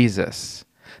Jesus.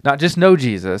 Not just know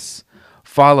Jesus,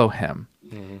 follow him.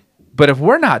 Mm-hmm. But if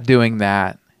we're not doing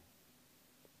that,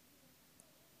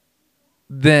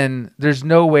 then there's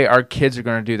no way our kids are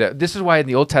going to do that. This is why in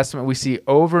the Old Testament we see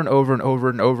over and over and over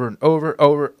and over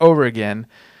and over again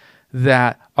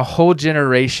that a whole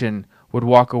generation would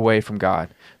walk away from God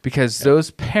because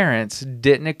those parents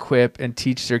didn't equip and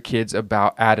teach their kids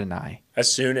about Adonai.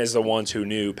 As soon as the ones who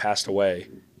knew passed away,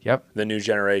 the new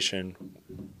generation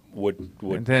would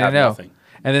have nothing.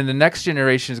 And then the next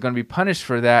generation is going to be punished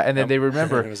for that. And then they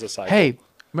remember, hey,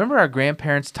 remember our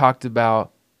grandparents talked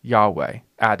about Yahweh,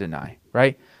 Adonai,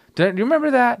 right? Do you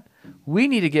remember that? We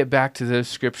need to get back to those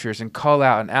scriptures and call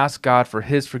out and ask God for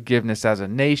his forgiveness as a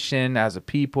nation, as a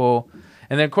people.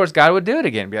 And then, of course, God would do it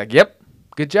again. Be like, yep,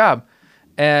 good job.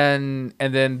 And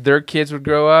then their kids would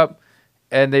grow up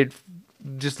and they'd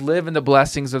just live in the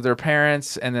blessings of their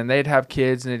parents. And then they'd have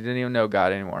kids and they didn't even know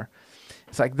God anymore.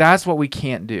 It's like, that's what we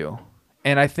can't do.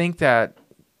 And I think that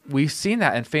we've seen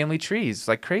that in family trees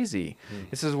like crazy.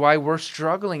 This is why we're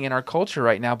struggling in our culture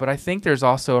right now. But I think there's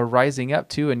also a rising up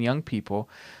too in young people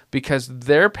because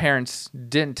their parents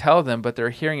didn't tell them, but they're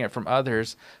hearing it from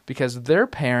others because their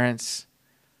parents,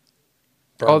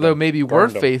 although maybe were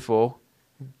faithful,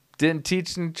 didn't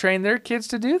teach and train their kids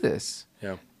to do this.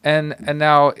 Yeah. And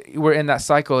now we're in that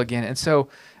cycle again. And so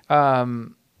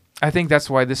I think that's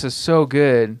why this is so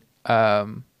good.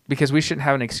 Because we shouldn't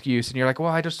have an excuse. And you're like,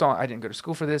 well, I didn't go to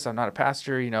school for this. I'm not a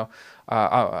pastor,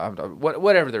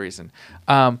 whatever the reason.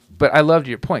 But I loved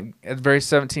your point. At verse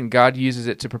 17, God uses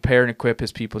it to prepare and equip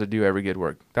his people to do every good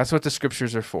work. That's what the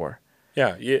scriptures are for.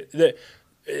 Yeah.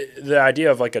 The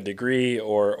idea of like a degree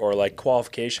or like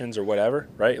qualifications or whatever,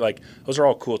 right? Like those are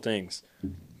all cool things.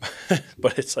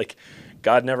 But it's like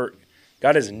God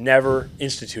has never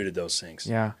instituted those things.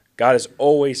 Yeah. God has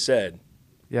always said,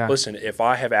 yeah, listen, if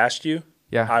I have asked you,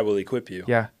 I will equip you.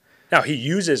 Yeah. Now he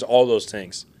uses all those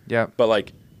things. Yeah. But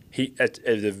like at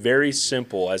the very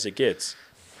simple as it gets,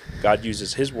 God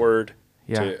uses his word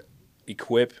to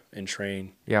equip and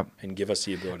train and give us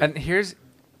the ability. And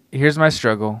here's my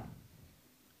struggle.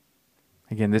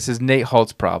 Again, this is Nate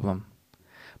Halt's problem.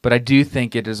 But I do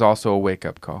think it is also a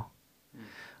wake-up call.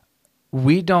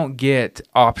 We don't get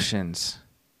options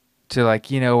to like,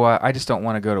 you know what, I just don't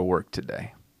want to go to work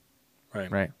today.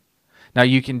 Right. Now,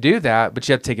 you can do that, but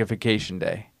you have to take a vacation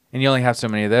day. And you only have so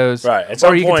many of those. Right. At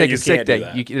some or you point, can take you a sick can't day.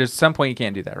 do that. There's some point you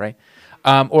can't do that, right?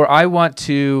 Or I want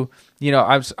to,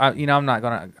 I'm not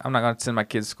gonna send my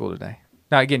kids to school today.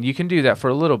 Now, again, you can do that for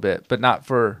a little bit, but not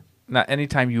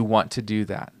anytime you want to do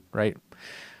that, right?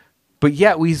 But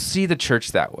yet we see the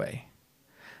church that way.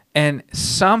 And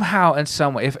somehow, in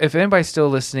some way, if anybody's still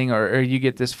listening or you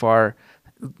get this far,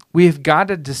 we've got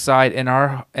to decide in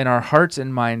our hearts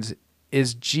and minds,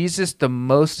 is Jesus the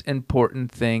most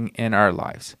important thing in our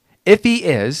lives? If he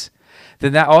is,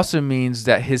 then that also means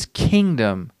that his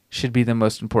kingdom should be the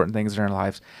most important things in our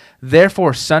lives.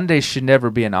 Therefore, Sundays should never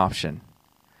be an option.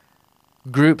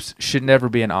 Groups should never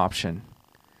be an option.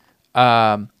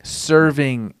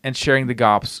 Serving and sharing the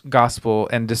gospel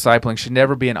and discipling should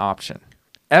never be an option.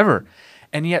 Ever.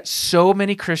 And yet so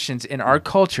many Christians in our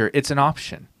culture, it's an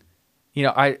option. We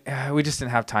just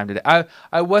didn't have time today.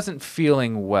 I wasn't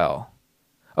feeling well.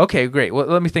 Okay, great. Well,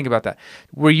 let me think about that.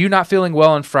 Were you not feeling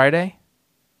well on Friday?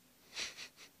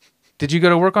 Did you go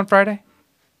to work on Friday?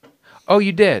 Oh,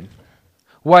 you did.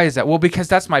 Why is that? Well, because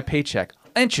that's my paycheck.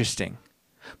 Interesting.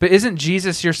 But isn't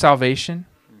Jesus your salvation?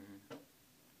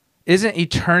 Isn't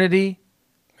eternity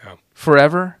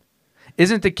forever?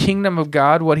 Isn't the kingdom of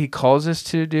God what he calls us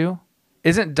to do?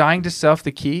 Isn't dying to self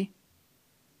the key?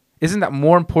 Isn't that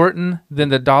more important than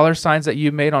the dollar signs that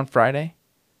you made on Friday?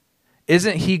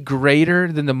 Isn't he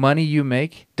greater than the money you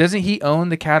make? Doesn't he own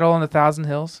the cattle on 1,000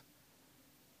 hills?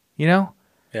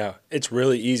 Yeah, it's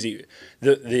really easy.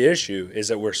 The issue is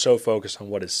that we're so focused on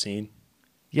what is seen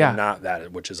and not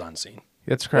that which is unseen.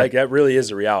 That's correct. Like that really is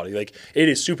the reality. Like it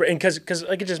is super, and because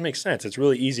like it just makes sense. It's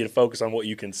really easy to focus on what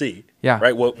you can see. Yeah.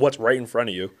 Right. What's right in front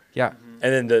of you. Yeah.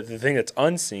 And then the thing that's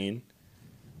unseen,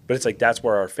 but it's like that's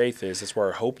where our faith is. That's where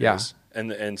our hope is.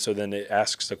 And so then it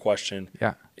asks the question.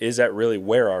 Yeah. Is that really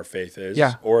where our faith is?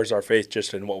 Yeah. Or is our faith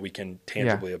just in what we can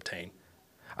tangibly obtain?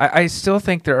 I still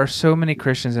think there are so many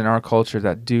Christians in our culture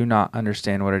that do not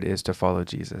understand what it is to follow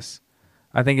Jesus.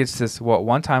 I think it's this,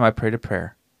 one time I prayed a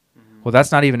prayer. Well,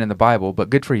 that's not even in the Bible, but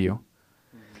good for you.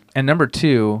 And number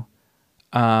two,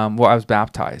 I was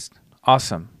baptized.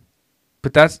 Awesome.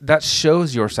 but that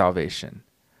shows your salvation.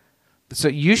 So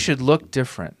you should look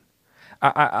different.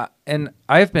 And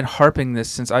I have been harping this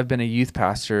since I've been a youth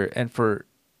pastor, and for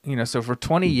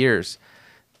 20 years,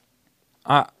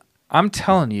 I'm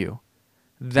telling you,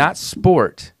 that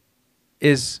sport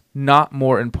is not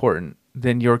more important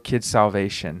than your kid's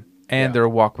salvation and their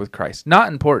walk with Christ. Not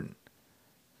important.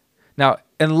 Now,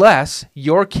 unless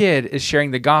your kid is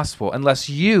sharing the gospel, unless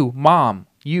you, mom,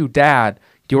 you, dad,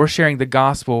 you're sharing the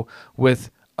gospel with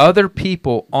other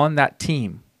people on that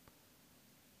team.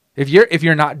 If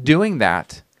you're not doing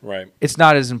that, right, it's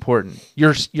not as important.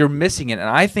 You're missing it. And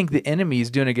I think the enemy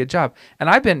is doing a good job. And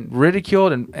I've been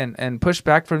ridiculed and pushed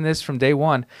back from this from day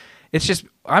one.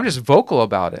 I'm just vocal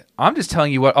about it. I'm just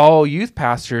telling you what all youth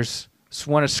pastors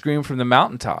want to scream from the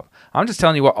mountaintop. I'm just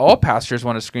telling you what all pastors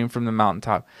want to scream from the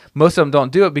mountaintop. Most of them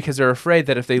don't do it because they're afraid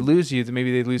that if they lose you, then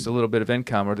maybe they lose a little bit of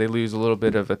income, or they lose a little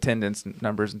bit of attendance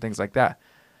numbers and things like that.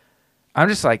 I'm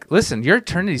just like, listen, your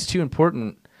eternity is too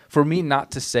important for me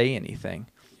not to say anything.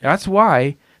 That's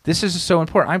why this is so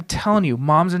important. I'm telling you,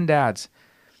 moms and dads,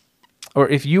 or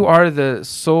if you are the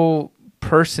sole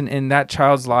person in that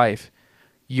child's life,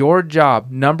 your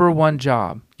number one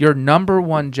job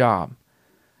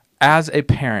as a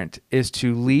parent is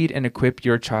to lead and equip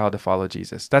your child to follow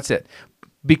Jesus. That's it.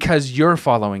 Because you're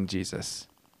following Jesus.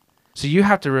 So you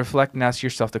have to reflect and ask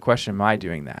yourself the question, am I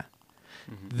doing that?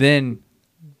 Mm-hmm.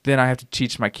 Then I have to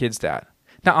teach my kids that.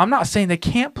 Now, I'm not saying they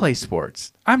can't play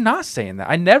sports. I'm not saying that.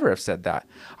 I never have said that.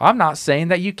 I'm not saying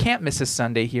that you can't miss a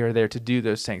Sunday here or there to do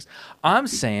those things. I'm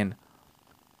saying,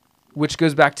 which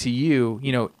goes back to you,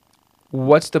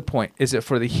 what's the point? Is it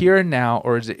for the here and now,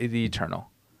 or is it the eternal?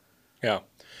 Yeah.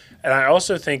 And I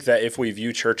also think that if we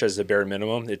view church as the bare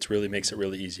minimum, it really makes it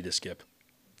really easy to skip.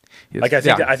 Like I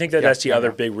think that's the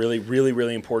other big, really, really,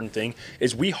 really important thing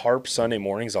is we harp Sunday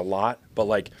mornings a lot, but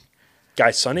like,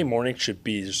 guys, Sunday morning should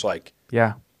be just like,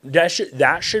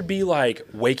 that should be like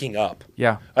waking up.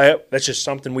 Yeah. That's just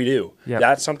something we do. Yeah.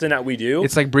 That's something that we do.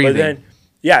 It's like breathing. But then,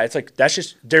 it's like,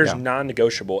 there's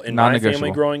non-negotiable. In my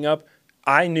family growing up,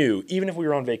 I knew, even if we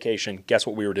were on vacation, guess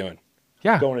what we were doing?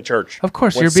 Yeah. Going to church. Of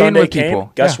course, when you're being Sunday with came,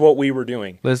 people. Guess what we were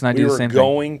doing? Liz and I do the same thing. We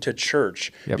were going to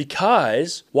church. Yep.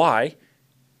 Because, why?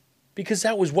 Because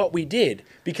that was what we did.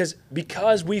 Because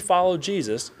we followed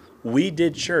Jesus, we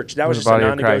did church. That was just a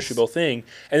non-negotiable thing.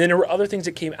 And then there were other things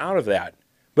that came out of that.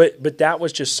 But that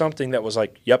was just something that was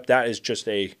like, yep, that is just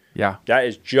that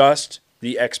is just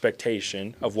the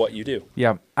expectation of what you do.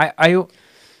 Yeah.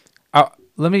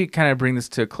 Let me kind of bring this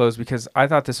to a close because I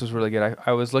thought this was really good.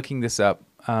 I was looking this up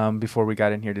before we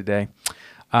got in here today.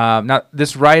 Now,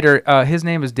 this writer, his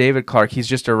name is David Clark. He's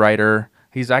just a writer.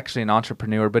 He's actually an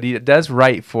entrepreneur, but he does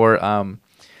write for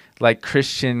like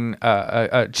Christian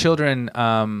children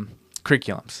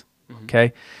curriculums. Mm-hmm.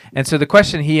 Okay. And so the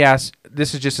question he asked,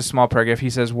 this is just a small paragraph. He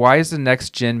says, why is the next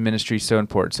gen ministry so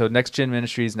important? So next gen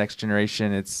ministry is next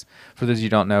generation. It's, for those of you who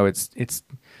don't know, it's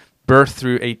birth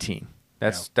through 18.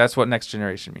 That's what next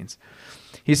generation means.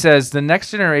 He says the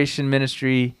next generation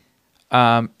ministry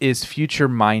is future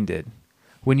minded.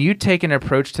 When you take an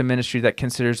approach to ministry that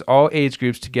considers all age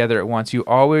groups together at once,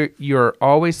 you're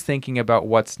always thinking about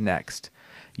what's next.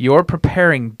 You're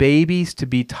preparing babies to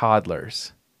be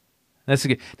toddlers. That's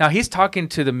good. Now he's talking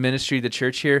to the ministry, the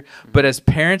church here, but as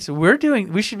parents,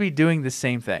 we should be doing the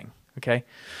same thing. Okay,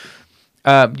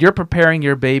 you're preparing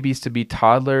your babies to be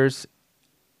toddlers,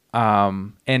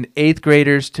 and eighth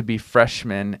graders to be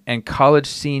freshmen, and college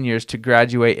seniors to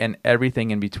graduate, and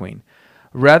everything in between,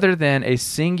 rather than a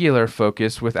singular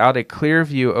focus without a clear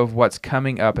view of what's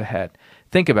coming up ahead.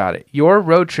 Think about it. Your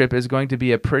road trip is going to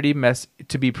be pretty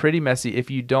messy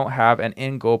if you don't have an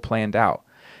end goal planned out.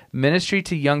 Ministry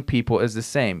to young people is the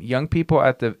same. Young people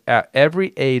at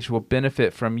every age will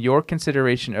benefit from your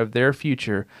consideration of their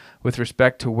future with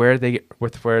respect to where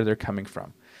they're coming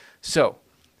from. So,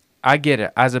 I get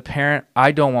it. As a parent,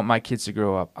 I don't want my kids to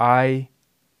grow up. I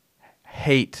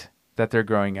hate that they're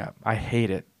growing up. I hate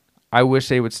it. I wish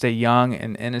they would stay young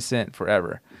and innocent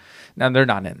forever. Now they're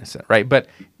not innocent, right? But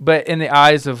in the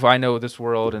eyes of I know this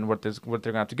world and what they're going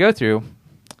to have to go through,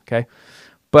 okay?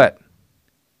 But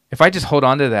if I just hold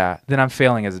on to that, then I'm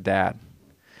failing as a dad.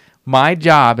 My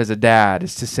job as a dad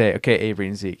is to say, okay, Avery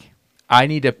and Zeke, I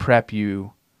need to prep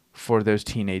you for those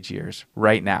teenage years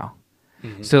right now.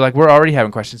 Mm-hmm. So like we're already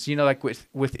having questions. Like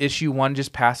with issue 1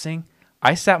 just passing,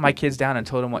 I sat my kids down and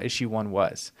told them what issue 1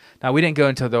 was. Now we didn't go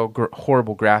into the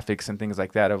horrible graphics and things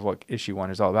like that of what issue 1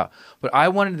 is all about, but I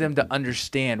wanted them to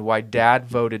understand why Dad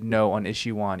voted no on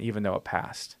issue 1 even though it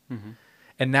passed. Mm-hmm.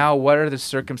 And now what are the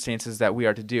circumstances that we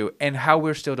are to do, and how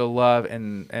we're still to love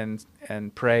and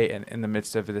pray in the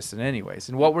midst of this in anyways,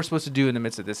 and what we're supposed to do in the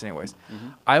midst of this anyways.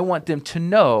 I want them to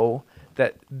know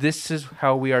that this is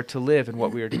how we are to live and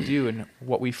what we are to do and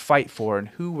what we fight for and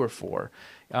who we're for,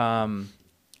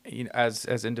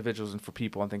 as individuals and for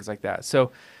people and things like that.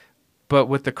 So, but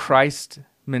with the Christ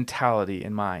mentality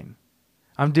in mind,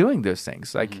 I'm doing those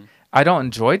things. Like, I don't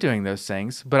enjoy doing those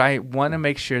things, but I want to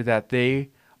make sure that they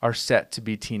are set to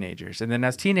be teenagers. And then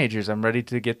as teenagers, I'm ready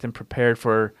to get them prepared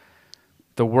for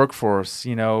the workforce,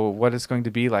 what it's going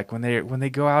to be like when they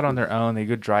go out on their own, they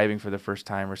go driving for the first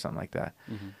time or something like that.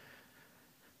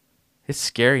 It's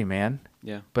scary, man.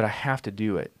 Yeah. But I have to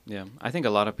do it. Yeah. I think a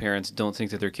lot of parents don't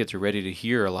think that their kids are ready to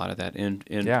hear a lot of that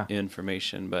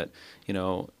information, but,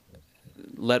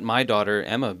 let my daughter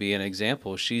Emma be an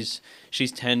example. She's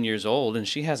 10 years old and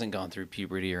she hasn't gone through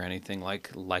puberty or anything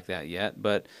like that yet.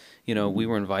 But we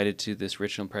were invited to this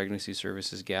Richland Pregnancy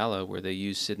Services Gala where they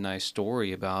used Sid and I's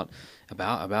story about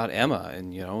Emma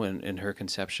and and her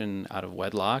conception out of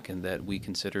wedlock, and that we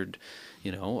considered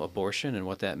abortion and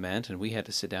what that meant, and we had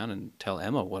to sit down and tell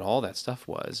Emma what all that stuff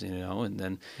was, and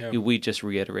then we just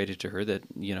reiterated to her that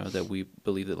that we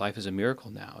believe that life is a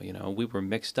miracle now. We were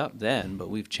mixed up then, but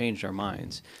we've changed our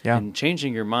minds. And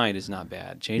changing your mind is not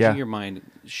bad. Changing your mind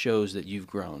shows that you've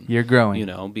grown. You're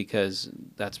growing. Because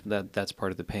that's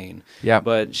part of the pain. Yeah.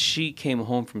 But she came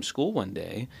home from school one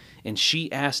day and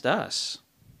she asked us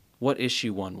what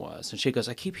issue 1 was. And she goes,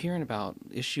 I keep hearing about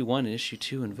issue 1 and issue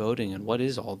 2 and voting, and what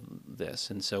is all this?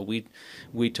 And so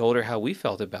we told her how we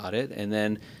felt about it, and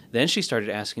then she started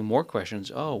asking more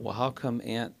questions. Oh, well, how come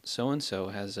Aunt so-and-so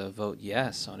has a vote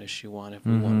yes on issue 1 if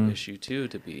we want issue 2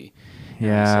 to be?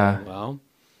 Yeah. And so, well,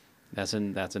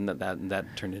 that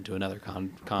turned into another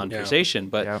conversation.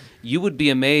 But you would be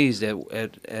amazed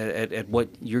at what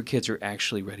your kids are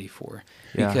actually ready for,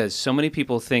 because so many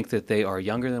people think that they are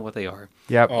younger than what they are.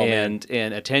 Yep. Oh, and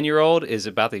a 10-year-old is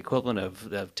about the equivalent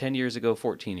of 10 years ago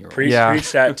 14-year-old.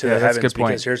 Preach that to the that's a heavens, good point.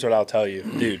 because here's what I'll tell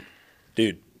you,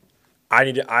 dude.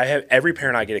 I have every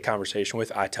parent I get a conversation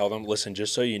with, I tell them, listen,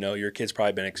 just so you know, your kid's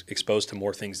probably been exposed to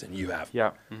more things than you have.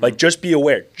 Yeah. Like, just be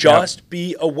aware.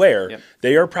 Be aware. Yep.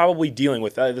 They are probably dealing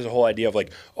with that. There's a whole idea of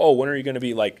like, oh, when are you going to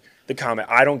be like the comment?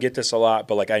 I don't get this a lot,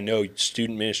 but like I know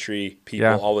student ministry people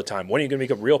all the time. When are you going to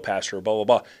become a real pastor? Blah, blah,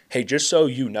 blah. Hey, just so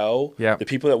you know, the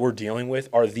people that we're dealing with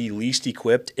are the least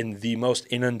equipped and the most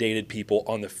inundated people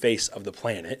on the face of the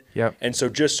planet. Yep. And so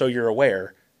just so you're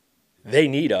aware, they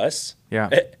need us. Yeah.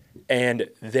 And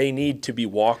they need to be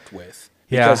walked with,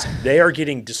 because they are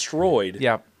getting destroyed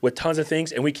with tons of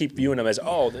things, and we keep viewing them as,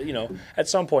 at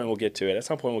some point we'll get to it. At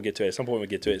some point we'll get to it. At some point we'll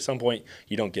get to it. At some point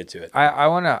you don't get to it. I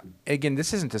want to, again,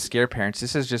 this isn't to scare parents.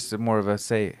 This is just more of a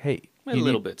say, hey. A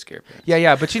little bit scare parents.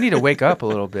 Yeah, but you need to wake up a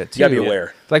little bit, too. You got to be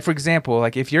aware. Like, for example,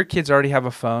 like if your kids already have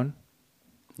a phone.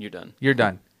 You're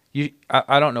done.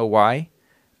 I don't know why.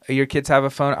 Your kids have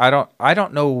a phone. I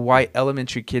don't know why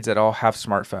elementary kids at all have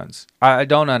smartphones. I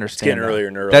don't understand. It's getting earlier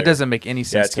and earlier. That doesn't make any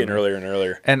sense. Yeah, it's getting earlier and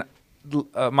earlier. And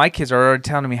my kids are already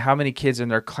telling me how many kids in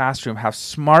their classroom have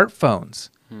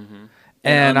smartphones. And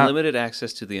unlimited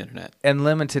access to the internet. And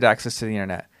limited access to the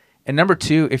internet. And number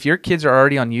 2, if your kids are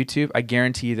already on YouTube, I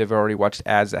guarantee you they've already watched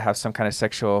ads that have some kind of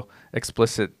sexual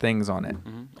explicit things on it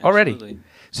already.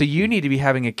 So you need to be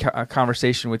having a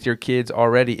conversation with your kids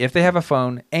already, if they have a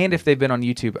phone and if they've been on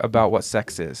YouTube, about what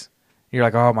sex is. You're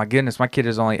like, oh my goodness, my kid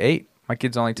is only 8. My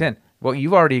kid's only 10. Well,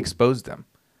 you've already exposed them.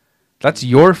 That's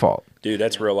your fault. Dude,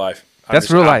 that's real life.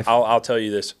 Real life. I'll tell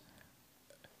you this.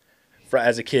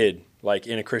 As a kid, like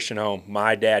in a Christian home,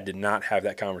 my dad did not have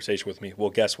that conversation with me. Well,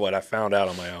 guess what? I found out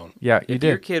on my own. Yeah, you did. If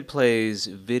your kid plays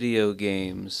video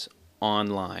games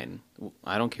online,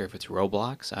 I don't care if it's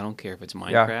Roblox, I don't care if it's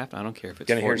Minecraft, I don't care if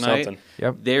it's Fortnite. Hear something.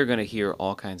 They're going to hear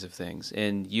all kinds of things,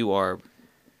 and you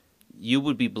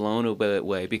would be blown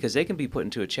away, because they can be put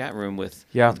into a chat room with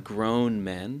grown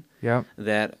men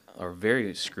that are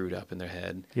very screwed up in their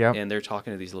head, and they're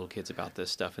talking to these little kids about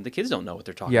this stuff, and the kids don't know what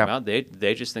they're talking about.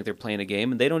 They just think they're playing a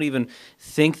game, and they don't even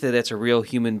think that it's a real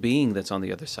human being that's on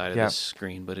the other side of the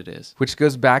screen, but it is. Which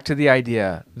goes back to the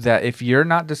idea that if you're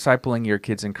not discipling your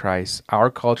kids in Christ,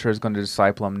 our culture is going to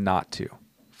disciple them not to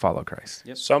follow Christ.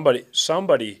 Yep.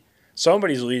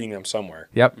 Somebody's leading them somewhere.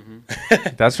 Yep.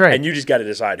 That's right. And you just got to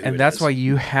decide who it is. And that's why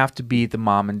you have to be the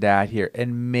mom and dad here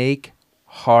and make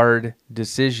hard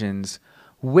decisions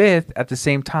with, at the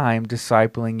same time,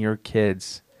 discipling your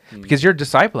kids. Because you're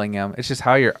discipling them. It's just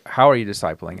how are you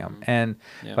discipling them? And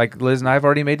like Liz and I have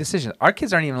already made decisions. Our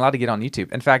kids aren't even allowed to get on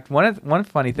YouTube. In fact, one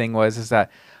funny thing is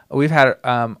that we've had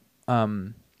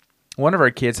one one of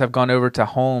our kids have gone over to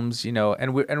homes, you know,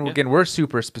 and again, we're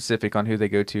super specific on who they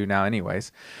go to now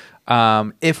anyways,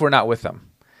 if we're not with them.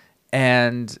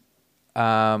 And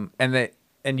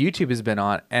YouTube has been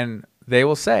on, and they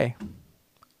will say,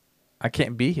 I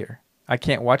can't be here. I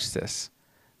can't watch this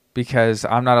because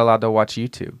I'm not allowed to watch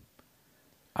YouTube.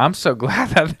 I'm so glad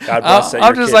that God bless that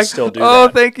I'm your just kids like, still do oh,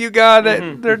 that. thank you, God,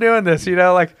 that they're doing this, you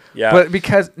know, like, Yeah. but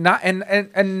because not,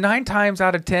 and 9 times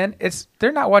out of 10,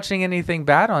 they're not watching anything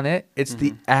bad on it. It's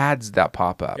the ads that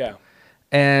pop up. Yeah.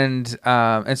 And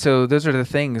so those are the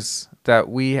things that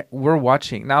we're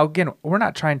watching. Now, again, we're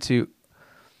not trying to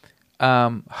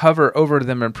hover over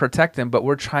them and protect them, but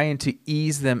we're trying to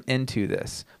ease them into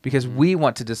this because we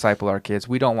want to disciple our kids.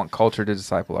 We don't want culture to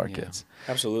disciple our kids.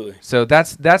 Absolutely. So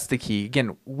that's the key.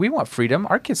 Again, we want freedom.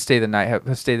 Our kids stay the night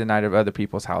at other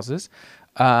people's houses.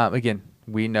 Again,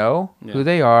 we know who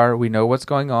they are. We know what's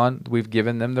going on. We've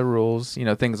given them the rules, you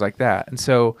know, things like that. And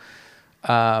so,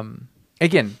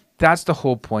 again, that's the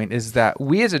whole point, is that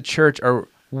we as a church are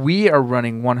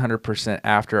running 100%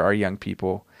 after our young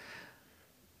people,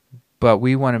 but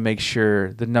we want to make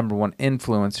sure the number one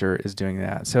influencer is doing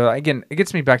that. So again, it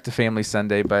gets me back to Family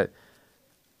Sunday, but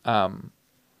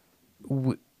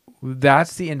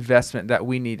that's the investment that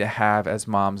we need to have as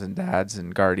moms and dads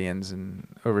and guardians and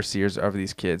overseers of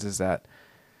these kids, is that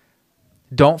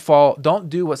don't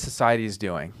do what society is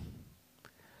doing.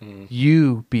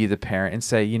 You be the parent and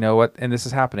say, you know what, and this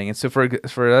is happening. And so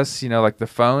for us, you know, like the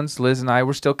phones, Liz and I,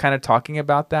 we're still kind of talking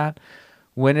about that.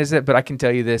 When is it? But I can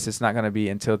tell you this, it's not going to be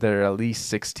until they're at least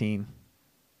 16.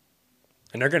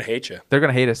 And they're going to hate you. They're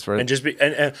going to hate us for it.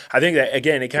 And I think that,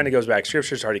 again, it kind of goes back.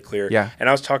 Scripture's already clear. Yeah. And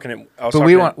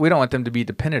we don't want them to be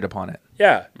dependent upon it.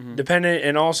 Yeah. Dependent.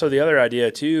 And also the other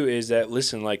idea too is that,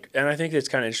 listen, like, and I think it's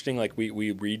kind of interesting. Like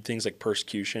we read things like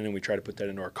persecution and we try to put that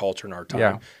into our culture and our time.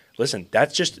 Yeah. Listen,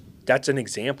 that's an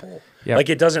example. Yep. Like,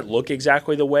 it doesn't look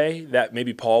exactly the way that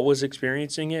maybe Paul was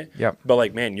experiencing it. Yep. But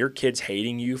like, man, your kids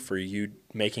hating you for you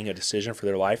making a decision for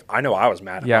their life. I know I was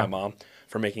mad at my mom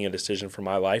for making a decision for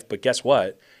my life, but guess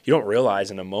what? You don't realize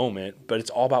in a moment, but it's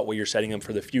all about what you're setting them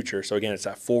for the future. So again, it's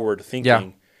that forward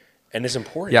thinking, and it's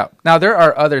important. Yeah. Now there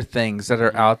are other things that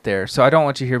are out there. So I don't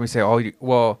want you to hear me say,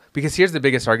 because here's the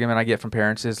biggest argument I get from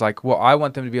parents is like, well, I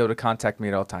want them to be able to contact me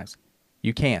at all times.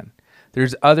 You can.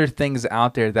 There's other things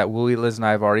out there that Liz and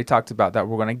I have already talked about that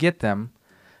we're going to get them,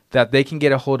 that they can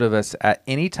get a hold of us at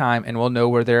any time, and we'll know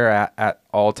where they're at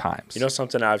all times. You know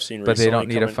something I've seen but recently? They don't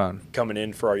need a phone. Coming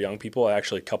in for our young people,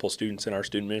 actually a couple students in our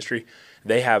student ministry,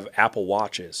 they have Apple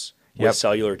Watches with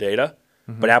cellular data,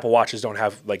 but Apple Watches don't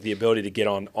have like the ability to get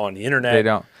on the internet. They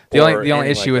don't. The only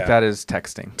issue with that is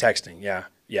texting. Texting, yeah.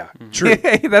 True.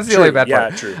 That's the only bad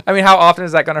part. Yeah, true. I mean, how often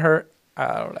is that going to hurt?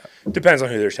 I don't know. Depends on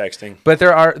who they're texting. But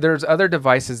there's other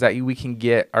devices that we can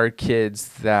get our kids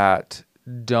that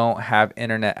don't have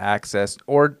internet access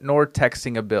nor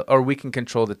texting ability, or we can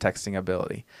control the texting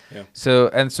ability. Yeah.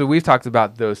 So we've talked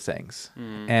about those things,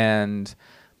 and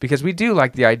because we do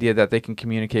like the idea that they can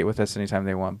communicate with us anytime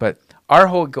they want. But our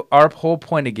whole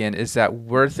point again is that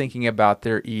we're thinking about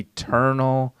their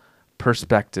eternal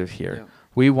perspective here. Yeah.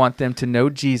 We want them to know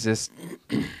Jesus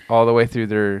all the way through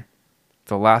the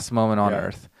last moment on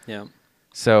earth. Yeah.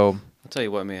 So I'll tell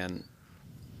you what, man.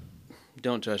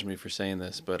 Don't judge me for saying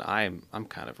this, but I'm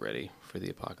kind of ready for the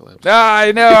apocalypse.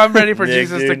 I know. I'm ready for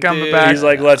Jesus to come back. He's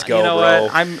like, let's go, you know bro.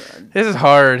 What? This is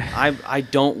hard. I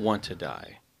don't want to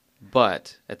die,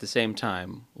 but at the same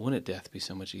time, wouldn't death be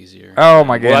so much easier? Oh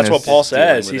my goodness. Well, that's what Paul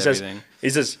says. He everything.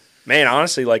 says, man,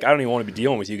 honestly, like, I don't even want to be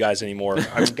dealing with you guys anymore.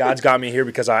 I mean, God's got me here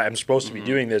because I'm supposed to be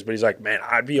doing this, but he's like, man,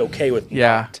 I'd be okay with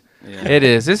not. Yeah. It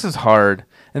is. This is hard.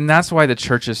 And that's why the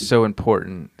church is so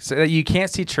important. So that you can't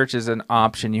see church as an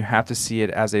option. You have to see it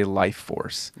as a life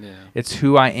force. Yeah. It's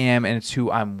who I am and it's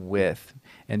who I'm with.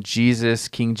 And Jesus,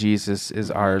 King Jesus, is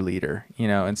our leader, you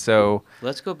know. And so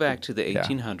let's go back to the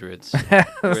 1800s,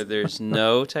 where there's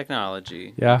no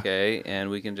technology, okay, and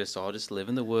we can all live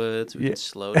in the woods. We can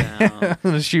slow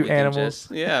down, shoot animals.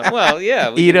 We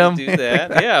eat them. Do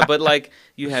that. Yeah, but like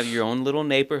you have your own little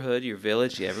neighborhood, your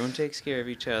village. Everyone takes care of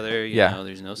each other. You know,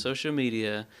 there's no social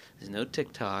media. There's no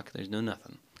TikTok. There's no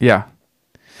nothing. Yeah,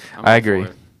 I agree.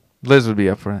 Liz would be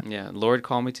up for it. Yeah, Lord,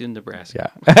 call me to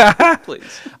Nebraska. Yeah,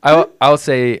 please. I'll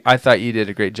say I thought you did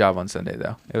a great job on Sunday,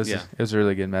 though. It was a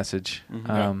really good message.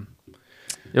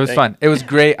 It was fun. It was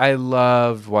great. I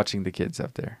loved watching the kids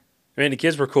up there. I mean, the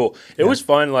kids were cool. It was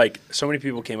fun. Like, so many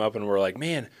people came up and were like,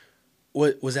 "Man,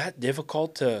 was that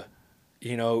difficult to,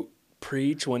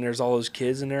 preach when there's all those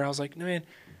kids in there?" I was like, "No, man."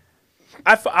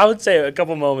 I would say a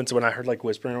couple moments when I heard like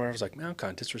whispering, where I was like, "Man, I'm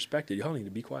kind of disrespected. Y'all need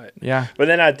to be quiet." Yeah. But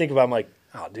then I'd think about, I'm like,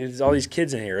 Oh, dude, there's all these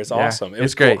kids in here. It's Yeah, awesome. It it's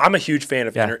was great. cool. I'm a huge fan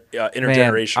of Yeah.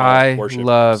 intergenerational Man, I worship.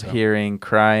 love so. hearing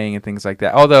crying and things like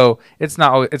that. Although it's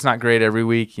not great every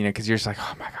week, because you're just like,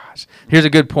 oh my gosh, here's a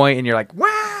good point, and you're like,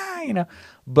 wow,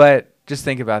 But just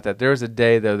think about that. There was a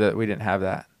day though that we didn't have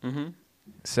that. Mm-hmm.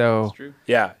 So That's true.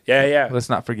 Yeah. let's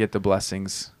not forget the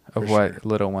blessings of For what sure.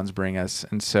 little ones bring us.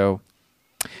 And so,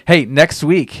 hey, next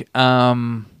week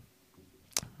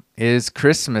is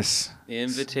Christmas.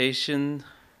 Invitation.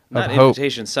 Of Not Hope.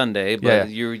 Invitation Sunday, but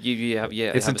Yeah. you have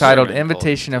It's have a entitled sermon called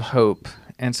Invitation of Hope.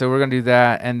 And so we're going to do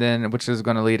that, and then which is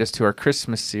going to lead us to our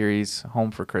Christmas series,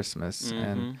 Home for Christmas,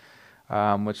 Mhm.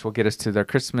 and which will get us to their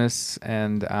Christmas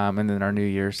and then our New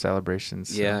Year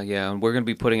celebrations. So. Yeah, and we're going to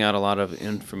be putting out a lot of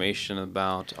information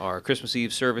about our Christmas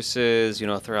Eve services,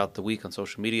 throughout the week on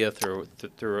social media, through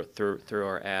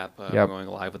our app. Yep. We're going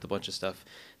live with a bunch of stuff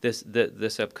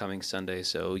this upcoming Sunday,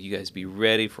 so you guys be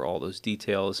ready for all those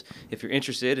details. If you're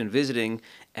interested in visiting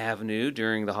Avenue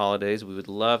during the holidays, we would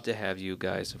love to have you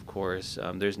guys, of course.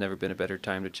 There's never been a better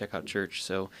time to check out church,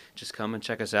 so just come and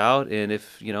check us out. And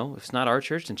if it's not our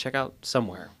church, then check out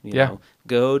somewhere.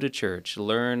 Go to church,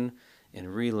 learn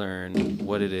and relearn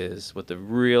what it is, what the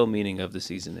real meaning of the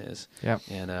season is. Yep.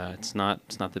 And it's not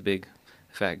the big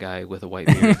fat guy with a white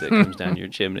beard that comes down your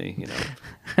chimney.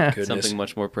 Goodness. Something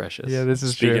much more precious. Yeah, this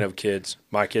is Speaking true. of kids,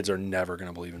 my kids are never going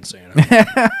to believe in Santa.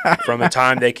 From the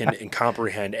time they can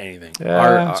comprehend anything.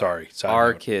 Yeah. Sorry.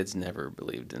 Our note. kids never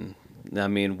believed in. I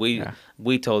mean,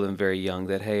 we told them very young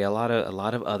that hey, a lot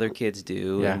of other kids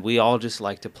do, Yeah. and we all just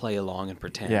like to play along and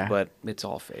pretend, Yeah. but it's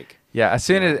all fake. Yeah, as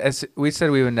soon as we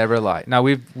said we would never lie. Now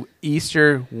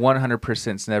Easter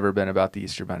 100%'s never been about the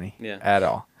Easter Bunny at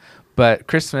all. But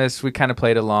Christmas we kind of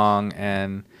played along,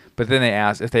 but then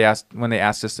when they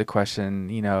asked us the question,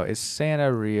 is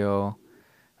Santa real?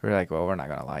 We're like, well, we're not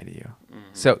gonna lie to you. Mm-hmm.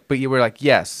 So, but you were like,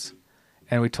 yes,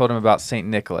 and we told them about Saint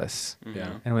Nicholas,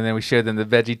 Yeah. and then we showed them the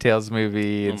Veggie Tales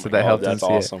movie, and so that Oh, helped them that's see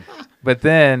awesome. it. But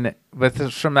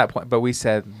from that point, we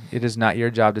said it is not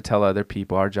your job to tell other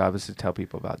people. Our job is to tell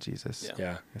people about Jesus.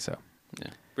 Yeah. So.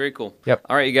 Yeah, very cool. Yep.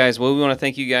 All right, you guys. Well, we want to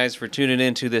thank you guys for tuning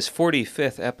in to this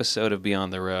 45th episode of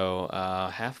Beyond the Row.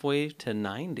 Halfway to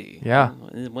 90. Yeah.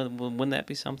 Wouldn't that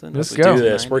be something? Let's If we go. get Do to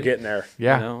this. 90? We're getting there.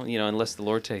 Yeah. Unless the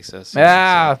Lord takes us.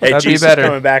 Yeah. Hey, That'd Jesus be better.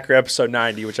 coming back for episode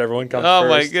 90, whichever one comes Oh first.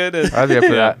 my goodness. I'd be up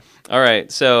for that. All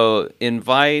right, so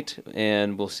invite,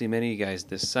 and we'll see many of you guys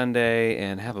this Sunday.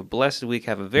 And have a blessed week.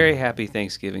 Have a very happy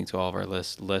Thanksgiving to all of our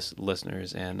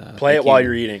listeners. And Play thank it while you.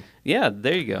 you're eating. Yeah,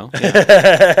 there you go.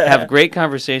 Yeah. Have great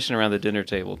conversation around the dinner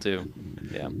table too.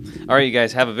 Yeah. All right, you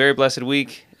guys. Have a very blessed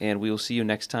week, and we will see you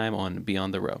next time on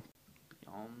Beyond the Row.